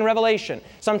Daniel and Revelation.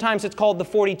 Sometimes it's called the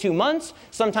 42 months,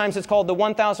 sometimes it's called the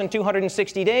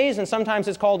 1,260 days, and sometimes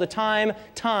it's called a time,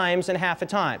 times, and half a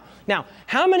time. Now,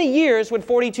 how many years would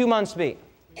 42 months be?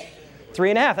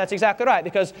 3.5, that's exactly right,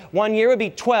 because 1 year would be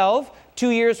 12,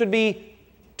 2 years would be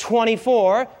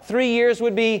 24. 3 years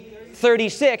would be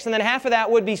 36. And then half of that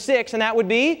would be 6, and that would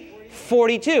be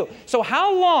 42. So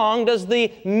how long does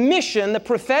the mission, the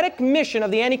prophetic mission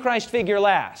of the Antichrist figure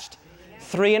last?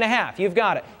 3.5. You've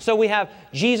got it. So we have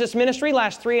Jesus' ministry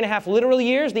lasts 3.5 literal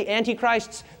years. The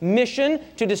Antichrist's mission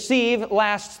to deceive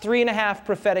lasts 3.5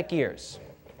 prophetic years.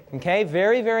 Okay?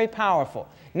 Very, very powerful.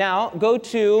 Now, go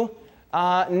to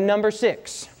number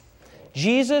 6.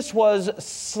 Jesus was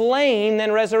slain,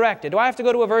 then resurrected. Do I have to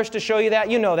go to a verse to show you that?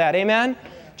 You know that. Amen?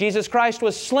 Jesus Christ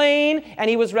was slain, and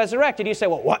He was resurrected. You say,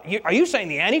 well, what? Are you saying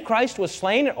the Antichrist was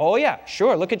slain? Oh, yeah.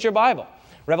 Sure. Look at your Bible.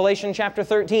 Revelation chapter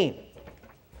 13.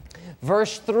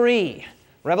 Verse 3.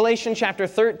 Revelation chapter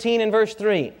 13 and verse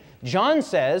 3. John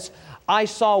says, I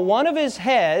saw one of His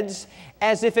heads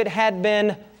as if it had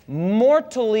been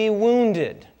mortally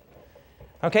wounded.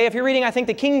 Okay, if you're reading, I think,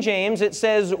 the King James, it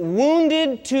says,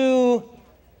 wounded to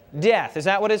death. Is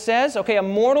that what it says? Okay, a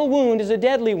mortal wound is a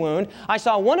deadly wound. I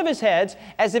saw one of His heads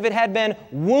as if it had been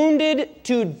wounded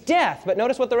to death. But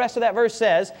notice what the rest of that verse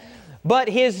says. But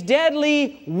His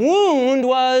deadly wound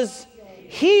was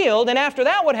healed. And after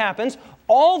that, what happens?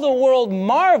 All the world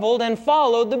marveled and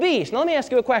followed the beast. Now, let me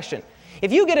ask you a question.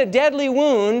 If you get a deadly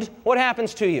wound, what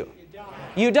happens to you?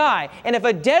 You die. And if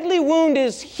a deadly wound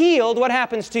is healed, what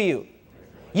happens to you?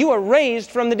 You are raised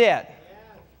from the dead.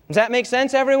 Does that make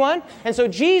sense, everyone? And so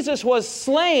Jesus was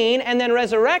slain and then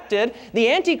resurrected.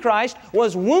 The Antichrist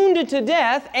was wounded to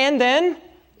death and then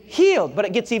healed. But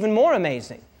it gets even more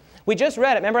amazing. We just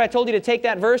read it. Remember I told you to take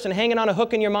that verse and hang it on a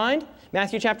hook in your mind?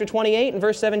 Matthew chapter 28 and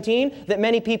verse 17, that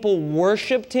many people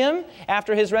worshiped Him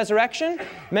after His resurrection.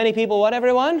 Many people, what,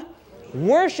 everyone?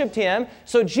 Worshiped Him.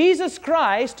 So Jesus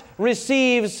Christ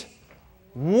receives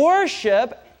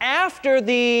worship after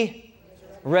the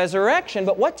resurrection.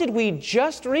 But what did we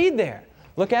just read there?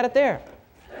 Look at it there.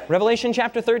 Revelation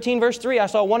chapter 13, verse 3, I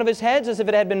saw one of His heads as if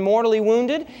it had been mortally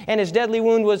wounded, and His deadly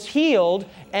wound was healed,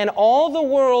 and all the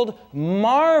world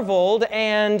marveled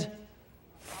and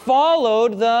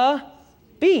followed the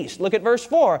beast. Look at verse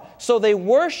 4. So they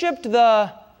worshiped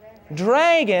the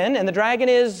dragon, and the dragon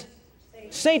is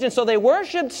Satan. So they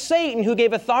worshiped Satan, who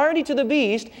gave authority to the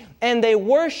beast, and they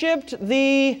worshiped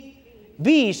the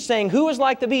beast, saying, who is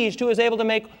like the beast, who is able to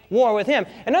make war with him?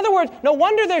 In other words, no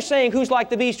wonder they're saying, who's like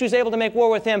the beast, who's able to make war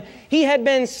with him? He had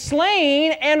been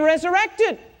slain and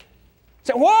resurrected.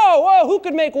 So, whoa, who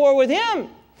could make war with him?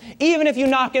 Even if you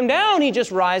knock him down, he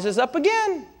just rises up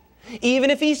again. Even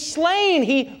if he's slain,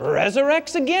 he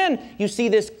resurrects again. You see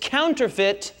this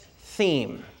counterfeit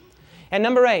theme. And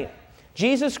number 8,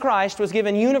 Jesus Christ was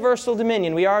given universal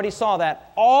dominion. We already saw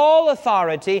that. All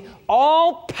authority,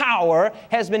 all power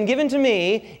has been given to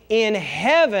me in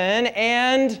heaven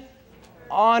and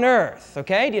on earth.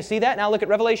 Okay, do you see that? Now look at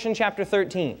Revelation chapter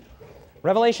 13.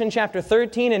 Revelation chapter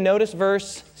 13, and notice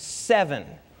verse 7.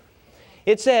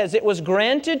 It says, it was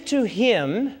granted to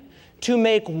Him to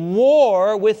make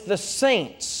war with the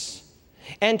saints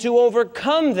and to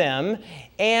overcome them.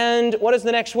 And what is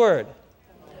the next word?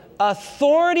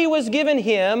 Authority was given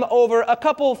Him over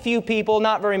a few people,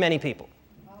 not very many people.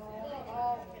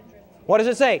 What does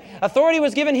it say? Authority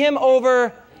was given Him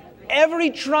over every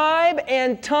tribe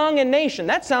and tongue and nation.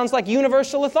 That sounds like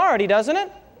universal authority, doesn't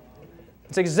it?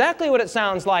 It's exactly what it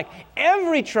sounds like.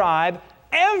 Every tribe,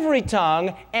 every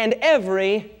tongue, and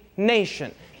every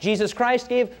nation. Jesus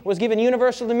Christ was given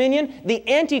universal dominion. The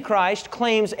Antichrist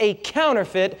claims a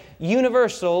counterfeit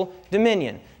universal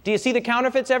dominion. Do you see the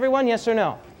counterfeits, everyone? Yes or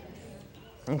no?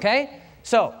 Okay?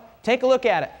 So, take a look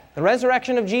at it. The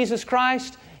resurrection of Jesus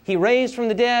Christ. He raised from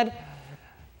the dead.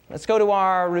 Let's go to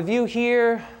our review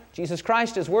here. Jesus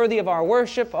Christ is worthy of our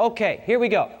worship. Okay, here we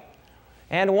go.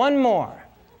 And one more.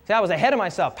 See, I was ahead of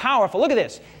myself. Powerful. Look at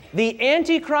this. The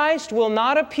Antichrist will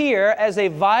not appear as a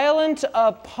violent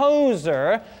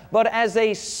opposer, but as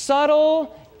a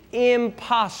subtle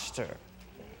impostor.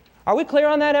 Are we clear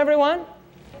on that, everyone?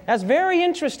 That's very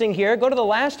interesting here. Go to the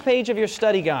last page of your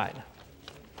study guide.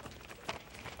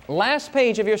 Last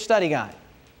page of your study guide.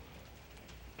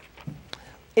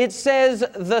 It says,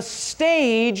 the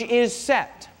stage is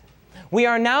set. We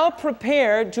are now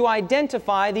prepared to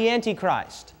identify the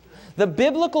Antichrist. The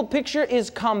biblical picture is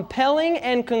compelling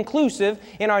and conclusive.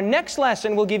 In our next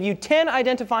lesson, we'll give you 10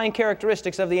 identifying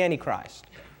characteristics of the Antichrist.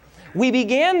 We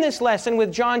began this lesson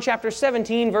with John chapter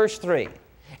 17, verse 3.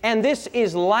 And this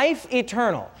is life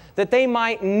eternal, that they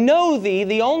might know Thee,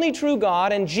 the only true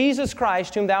God, and Jesus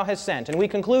Christ, whom Thou hast sent. And we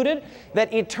concluded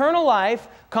that eternal life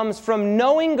comes from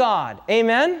knowing God.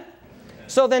 Amen?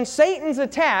 So then Satan's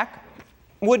attack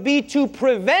would be to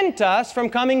prevent us from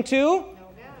coming to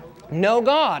know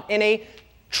God in a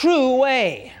true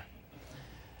way.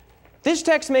 This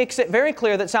text makes it very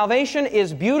clear that salvation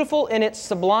is beautiful in its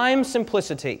sublime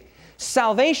simplicity.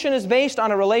 Salvation is based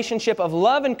on a relationship of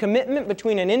love and commitment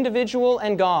between an individual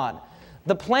and God.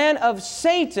 The plan of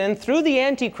Satan through the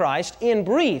Antichrist, in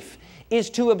brief, is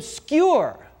to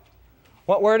obscure.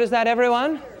 What word is that,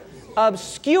 everyone?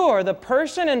 Obscure the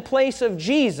person and place of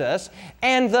Jesus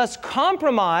and thus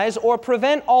compromise or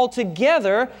prevent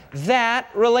altogether that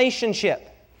relationship.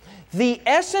 The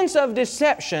essence of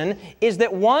deception is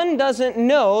that one doesn't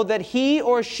know that he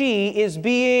or she is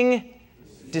being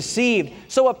deceived.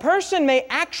 So a person may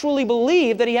actually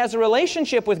believe that he has a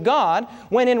relationship with God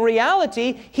when in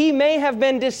reality he may have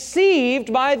been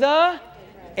deceived by the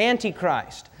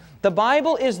Antichrist. The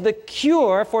Bible is the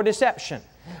cure for deception.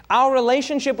 Our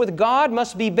relationship with God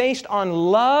must be based on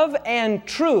love and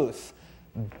truth,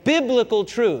 biblical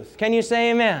truth. Can you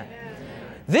say amen?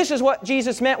 This is what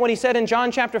Jesus meant when He said in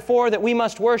John chapter 4 that we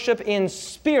must worship in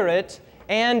spirit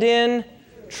and in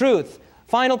truth.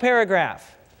 Final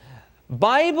paragraph.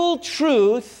 Bible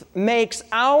truth makes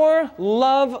our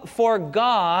love for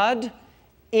God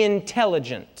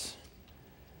intelligent.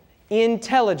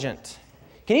 Intelligent.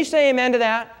 Can you say amen to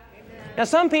that? Now,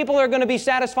 some people are going to be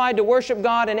satisfied to worship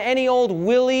God in any old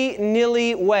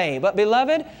willy-nilly way. But,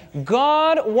 beloved,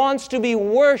 God wants to be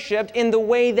worshiped in the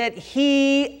way that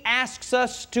He asks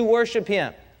us to worship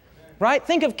Him. Right?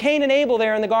 Think of Cain and Abel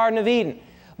there in the Garden of Eden.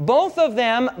 Both of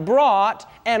them brought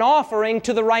an offering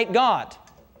to the right God.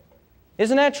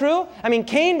 Isn't that true? I mean,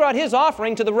 Cain brought his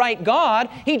offering to the right God.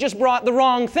 He just brought the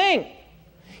wrong thing.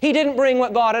 He didn't bring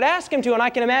what God had asked him to. And I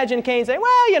can imagine Cain saying,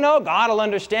 well, you know, God will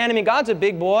understand. I mean, God's a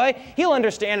big boy. He'll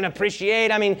understand and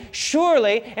appreciate. I mean,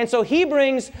 surely. And so he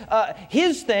brings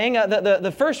his thing,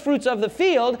 the first fruits of the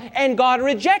field, and God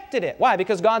rejected it. Why?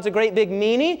 Because God's a great big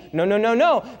meanie? No, no, no,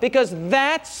 no. Because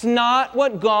that's not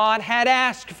what God had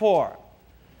asked for.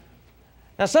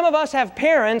 Now, some of us have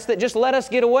parents that just let us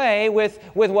get away with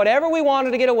whatever we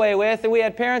wanted to get away with. And we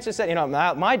had parents that said, you know,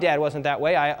 my dad wasn't that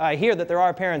way. I hear that there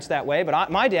are parents that way, but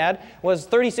my dad was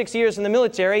 36 years in the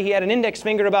military. He had an index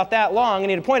finger about that long, and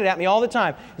he'd point it at me all the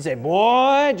time. He'd say,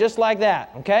 boy, just like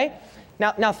that, okay?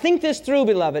 Now think this through,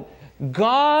 beloved.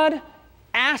 God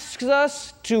asks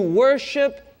us to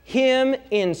worship Him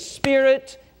in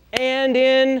spirit and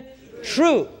in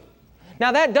truth.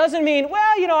 Now, that doesn't mean,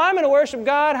 well, you know, I'm going to worship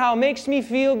God how it makes me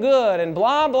feel good and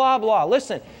blah, blah, blah.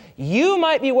 Listen, you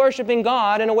might be worshiping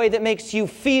God in a way that makes you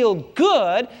feel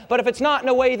good, but if it's not in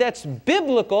a way that's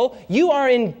biblical, you are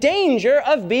in danger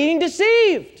of being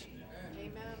deceived.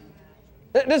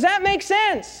 Amen. Does that make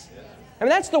sense? I mean,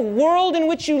 that's the world in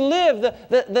which you live.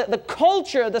 The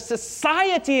culture, the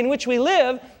society in which we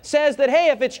live says that, hey,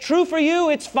 if it's true for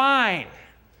you, it's fine.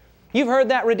 You've heard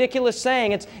that ridiculous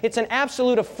saying. It's an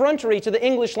absolute effrontery to the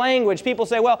English language. People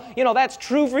say, well, you know, that's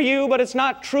true for you, but it's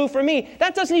not true for me.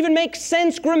 That doesn't even make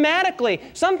sense grammatically.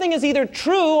 Something is either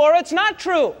true or it's not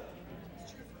true.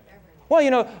 Well,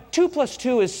 you know, 2 plus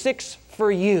 2 is 6 for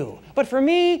you, but for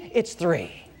me, it's 3.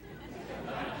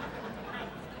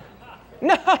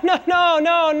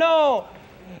 No.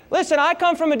 Listen, I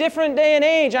come from a different day and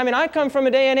age. I mean, I come from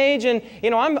a day and age, and, you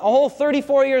know, I'm a whole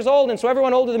 34 years old, and so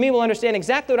everyone older than me will understand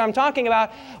exactly what I'm talking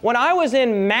about. When I was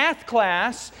in math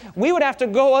class, we would have to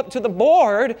go up to the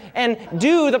board and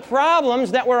do the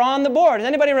problems that were on the board. Does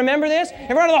anybody remember this? In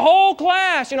front of the whole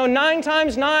class, you know, 9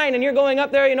 times 9, and you're going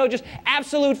up there, you know, just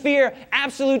absolute fear,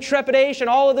 absolute trepidation,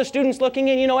 all of the students looking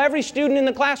in. You know, every student in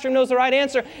the classroom knows the right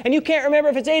answer, and you can't remember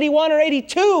if it's 81 or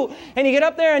 82, and you get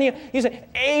up there and you say,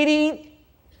 82,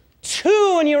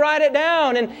 and you write it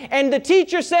down, and the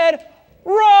teacher said,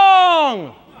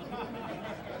 wrong.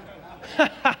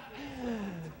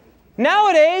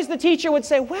 Nowadays, the teacher would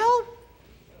say, well,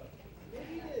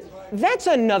 that's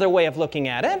another way of looking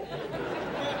at it.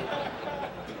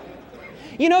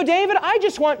 You know, David, I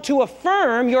just want to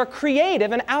affirm your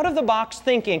creative and out-of-the-box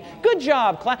thinking. Good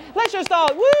job, class. Let's just all,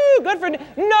 woo, good for...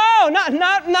 No,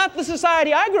 not the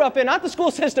society I grew up in, not the school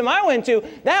system I went to.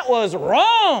 That was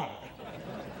wrong.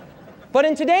 But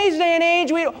in today's day and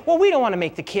age, we don't want to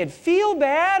make the kid feel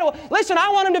bad. Well, listen, I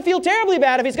want him to feel terribly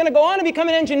bad. If he's going to go on and become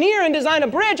an engineer and design a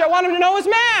bridge, I want him to know his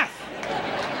math.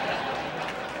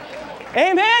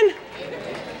 Amen?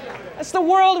 That's the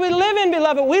world we live in,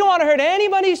 beloved. We don't want to hurt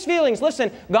anybody's feelings. Listen,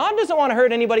 God doesn't want to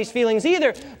hurt anybody's feelings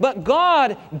either, but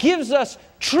God gives us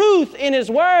truth in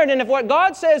His Word, and if what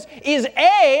God says is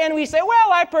A, and we say,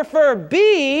 well, I prefer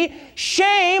B,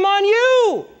 shame on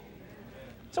you.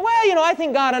 So, well, you know, I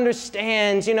think God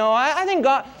understands, you know, I think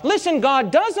God, listen,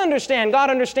 God does understand. God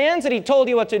understands that He told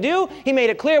you what to do. He made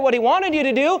it clear what He wanted you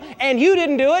to do, and you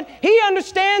didn't do it. He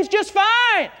understands just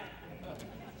fine.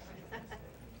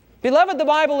 Beloved, the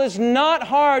Bible is not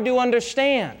hard to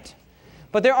understand.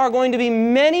 But there are going to be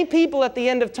many people at the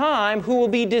end of time who will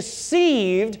be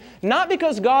deceived, not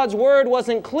because God's Word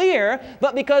wasn't clear,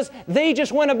 but because they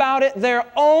just went about it their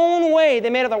own way. They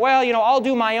made it, well, I'll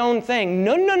do my own thing.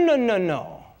 No, no, no, no,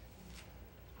 no.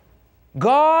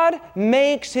 God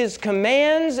makes His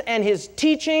commands and His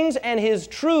teachings and His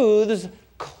truths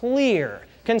clear.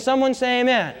 Can someone say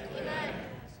amen?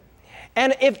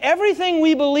 And if everything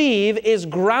we believe is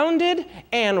grounded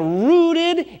and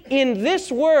rooted in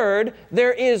this Word,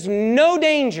 there is no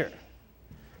danger.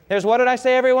 There's what did I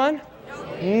say, everyone?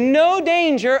 No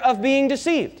danger of being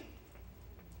deceived.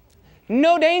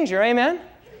 No danger, amen?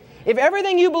 If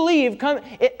everything you believe,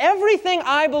 everything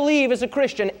I believe as a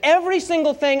Christian, every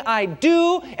single thing I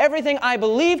do, everything I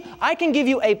believe, I can give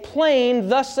you a plain,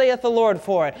 thus saith the Lord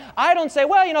for it. I don't say,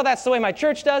 well, that's the way my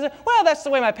church does it. Well, that's the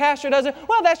way my pastor does it.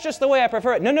 Well, that's just the way I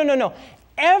prefer it. No, no, no, no.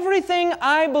 Everything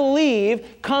I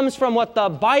believe comes from what the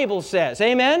Bible says.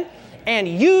 Amen? And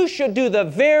you should do the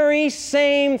very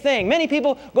same thing. Many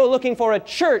people go looking for a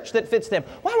church that fits them.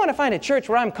 Well, I want to find a church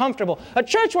where I'm comfortable. A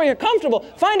church where you're comfortable.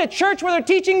 Find a church where they're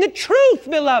teaching the truth,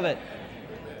 beloved.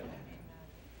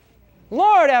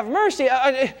 Lord have mercy.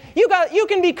 You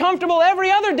can be comfortable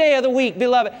every other day of the week,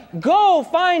 beloved. Go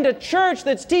find a church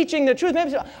that's teaching the truth.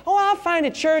 Maybe, I'll find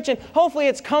a church and hopefully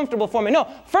it's comfortable for me. No,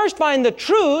 first find the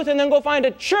truth and then go find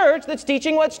a church that's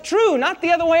teaching what's true, not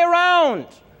the other way around.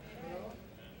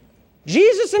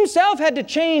 Jesus Himself had to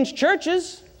change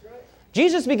churches.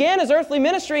 Jesus began His earthly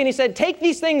ministry and He said, take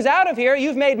these things out of here.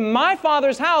 You've made my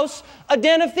Father's house a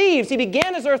den of thieves. He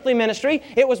began His earthly ministry.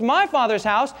 It was my Father's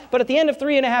house. But at the end of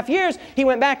 3.5 years, He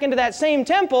went back into that same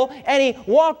temple and He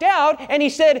walked out and He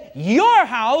said, your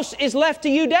house is left to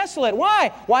you desolate.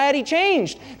 Why? Why had He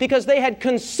changed? Because they had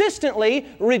consistently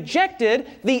rejected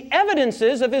the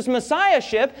evidences of His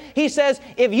Messiahship. He says,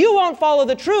 if you won't follow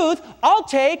the truth, I'll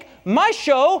take my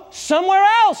show somewhere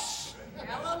else.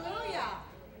 Hallelujah.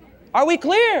 Are we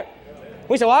clear?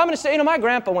 We say, well, I'm going to say, my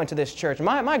grandpa went to this church.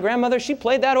 My grandmother, she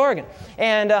played that organ.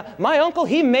 And my uncle,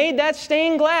 he made that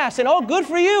stained glass. And oh, good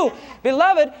for you.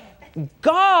 Beloved,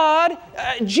 God,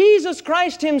 Jesus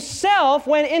Christ Himself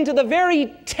went into the very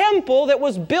temple that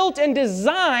was built and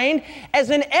designed as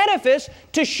an edifice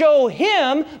to show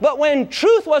Him. But when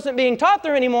truth wasn't being taught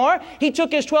there anymore, He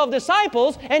took His 12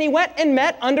 disciples and He went and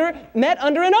met under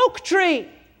an oak tree.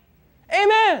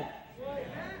 Amen.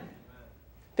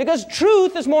 Because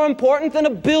truth is more important than a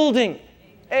building.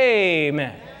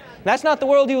 Amen. That's not the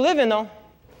world you live in, though.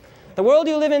 The world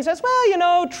you live in says,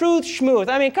 well, truth, schmooth.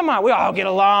 I mean, come on, we all get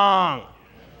along.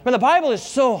 But the Bible is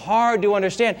so hard to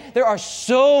understand. There are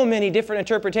so many different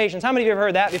interpretations. How many of you have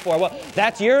heard that before? Well,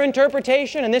 that's your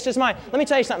interpretation and this is mine. Let me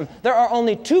tell you something. There are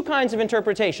only two kinds of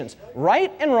interpretations,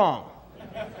 right and wrong.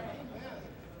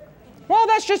 Well,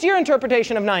 that's just your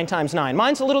interpretation of 9 times 9.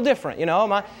 Mine's a little different.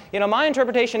 My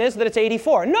interpretation is that it's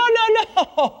 84. No.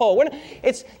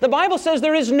 The Bible says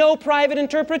there is no private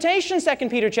interpretation, 2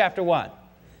 Peter chapter 1.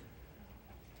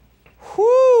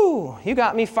 Whew, you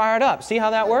got me fired up. See how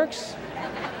that works?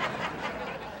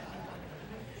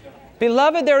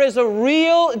 Beloved, there is a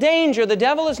real danger. The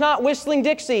devil is not whistling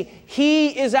Dixie.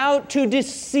 He is out to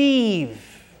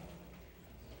deceive.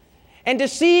 And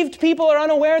deceived people are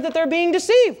unaware that they're being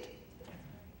deceived.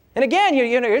 And again,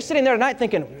 you're sitting there tonight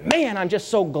thinking, man, I'm just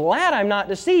so glad I'm not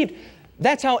deceived.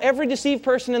 That's how every deceived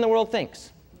person in the world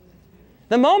thinks.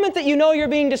 The moment that you know you're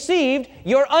being deceived,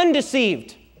 you're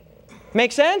undeceived.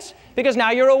 Make sense? Because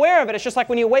now you're aware of it. It's just like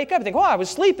when you wake up, you think, I was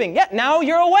sleeping. Yeah, now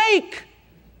you're awake.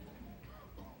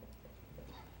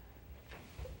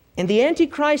 And the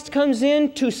Antichrist comes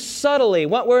in to subtly,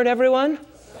 what word, everyone?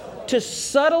 To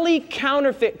subtly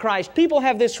counterfeit Christ. People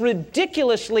have this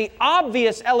ridiculously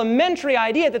obvious, elementary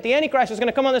idea that the Antichrist is going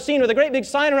to come on the scene with a great big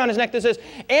sign around his neck that says,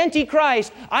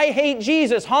 Antichrist, I hate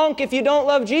Jesus, honk if you don't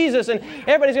love Jesus. And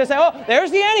everybody's going to say, oh,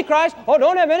 there's the Antichrist. Oh,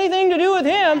 don't have anything to do with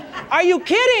him. Are you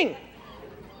kidding?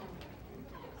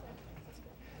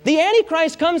 The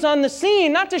Antichrist comes on the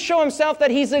scene not to show himself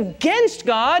that he's against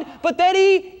God, but that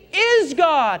he is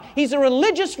God. He's a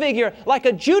religious figure like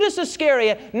a Judas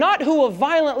Iscariot, not who will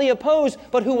violently oppose,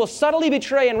 but who will subtly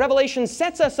betray. And Revelation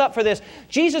sets us up for this.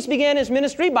 Jesus began His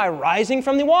ministry by rising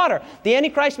from the water. The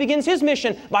Antichrist begins his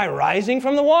mission by rising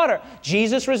from the water.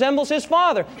 Jesus resembles His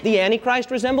Father. The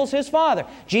Antichrist resembles His Father.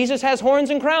 Jesus has horns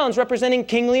and crowns representing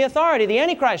kingly authority. The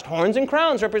Antichrist, horns and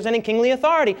crowns representing kingly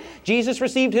authority. Jesus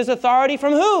received His authority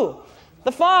from who?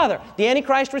 The Father. The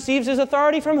Antichrist receives his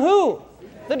authority from who?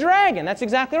 The dragon. That's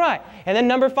exactly right. And then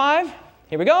number 5,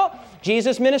 here we go.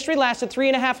 Jesus' ministry lasted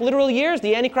 3.5 literal years.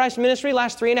 The Antichrist ministry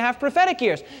lasts 3.5 prophetic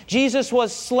years. Jesus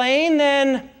was slain,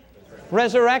 then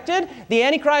resurrected. The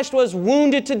Antichrist was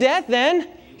wounded to death, then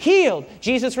healed.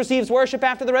 Jesus receives worship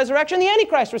after the resurrection. The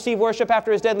Antichrist received worship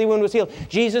after his deadly wound was healed.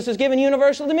 Jesus is given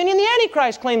universal dominion. The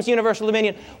Antichrist claims universal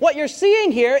dominion. What you're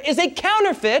seeing here is a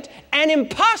counterfeit, an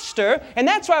impostor, and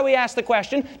that's why we ask the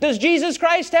question, does Jesus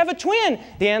Christ have a twin?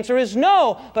 The answer is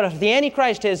no. But if the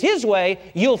Antichrist has his way,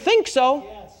 you'll think so.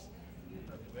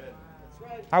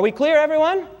 Are we clear,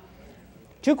 everyone?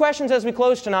 2 questions as we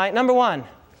close tonight. Number 1,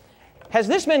 has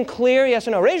this been clear? Yes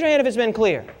or no? Raise your hand if it's been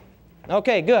clear.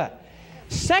 Okay, good.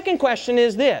 Second question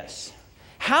is this.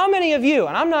 How many of you,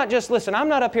 and I'm not just, listen, I'm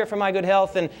not up here for my good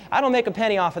health and I don't make a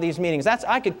penny off of these meetings.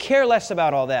 I could care less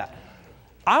about all that.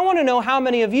 I want to know how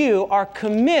many of you are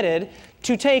committed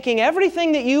to taking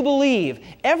everything that you believe,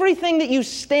 everything that you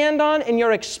stand on in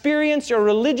your experience, your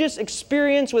religious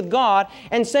experience with God,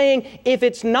 and saying, if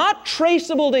it's not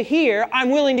traceable to here, I'm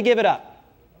willing to give it up.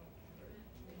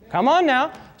 Come on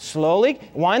now. Slowly,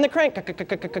 wind the crank.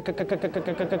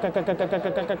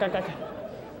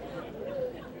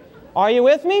 Are you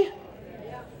with me?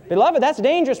 Beloved, that's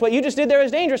dangerous. What you just did there is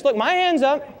dangerous. Look, my hand's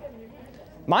up.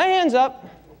 My hand's up.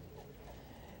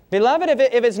 Beloved,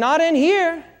 if it's not in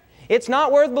here, it's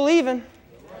not worth believing.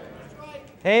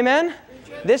 Amen?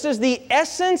 This is the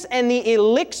essence and the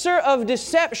elixir of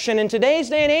deception. In today's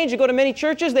day and age, you go to many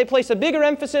churches, they place a bigger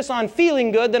emphasis on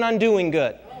feeling good than on doing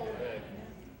good.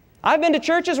 I've been to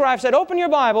churches where I've said, open your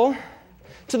Bible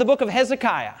to the book of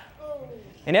Hezekiah.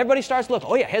 And everybody starts looking,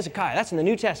 oh yeah, Hezekiah, that's in the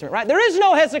New Testament, right? There is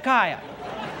no Hezekiah.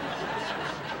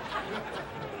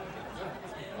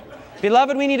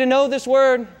 Beloved, we need to know this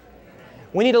Word.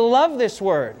 We need to love this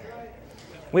Word.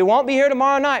 We won't be here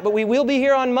tomorrow night, but we will be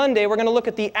here on Monday. We're going to look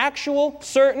at the actual,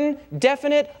 certain,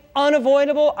 definite,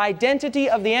 unavoidable identity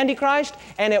of the Antichrist,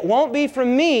 and it won't be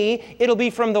from me, it'll be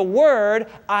from the Word.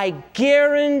 I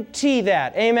guarantee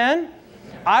that. Amen?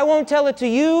 I won't tell it to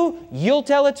you, you'll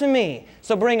tell it to me.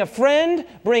 So bring a friend,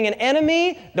 bring an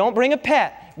enemy, don't bring a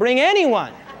pet, bring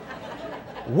anyone.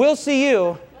 We'll see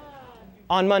you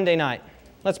on Monday night.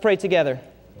 Let's pray together.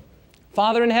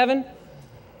 Father in heaven,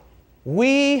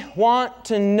 we want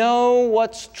to know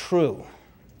what's true.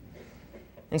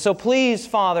 And so please,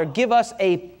 Father, give us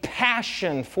a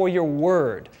passion for your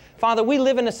Word. Father, we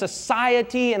live in a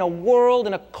society, in a world,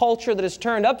 in a culture that is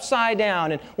turned upside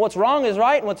down, and what's wrong is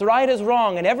right, and what's right is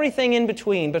wrong, and everything in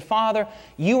between. But Father,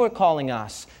 you are calling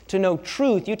us to know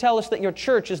truth. You tell us that your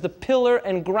church is the pillar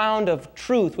and ground of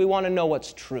truth. We want to know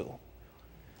what's true.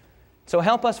 So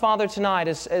help us, Father, tonight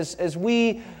as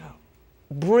we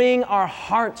bring our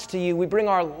hearts to you, we bring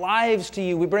our lives to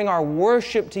you, we bring our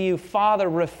worship to you. Father,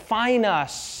 refine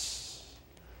us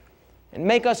and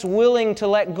make us willing to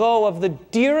let go of the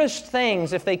dearest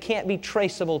things if they can't be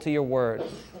traceable to your Word.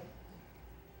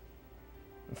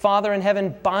 Father in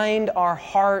heaven, bind our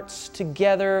hearts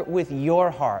together with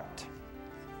your heart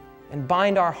and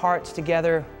bind our hearts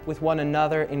together with one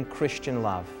another in Christian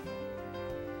love.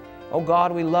 Oh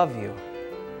God, we love you.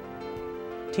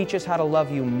 Teach us how to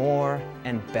love you more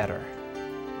and better.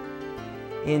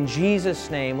 In Jesus'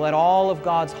 name, let all of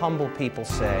God's humble people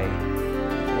say,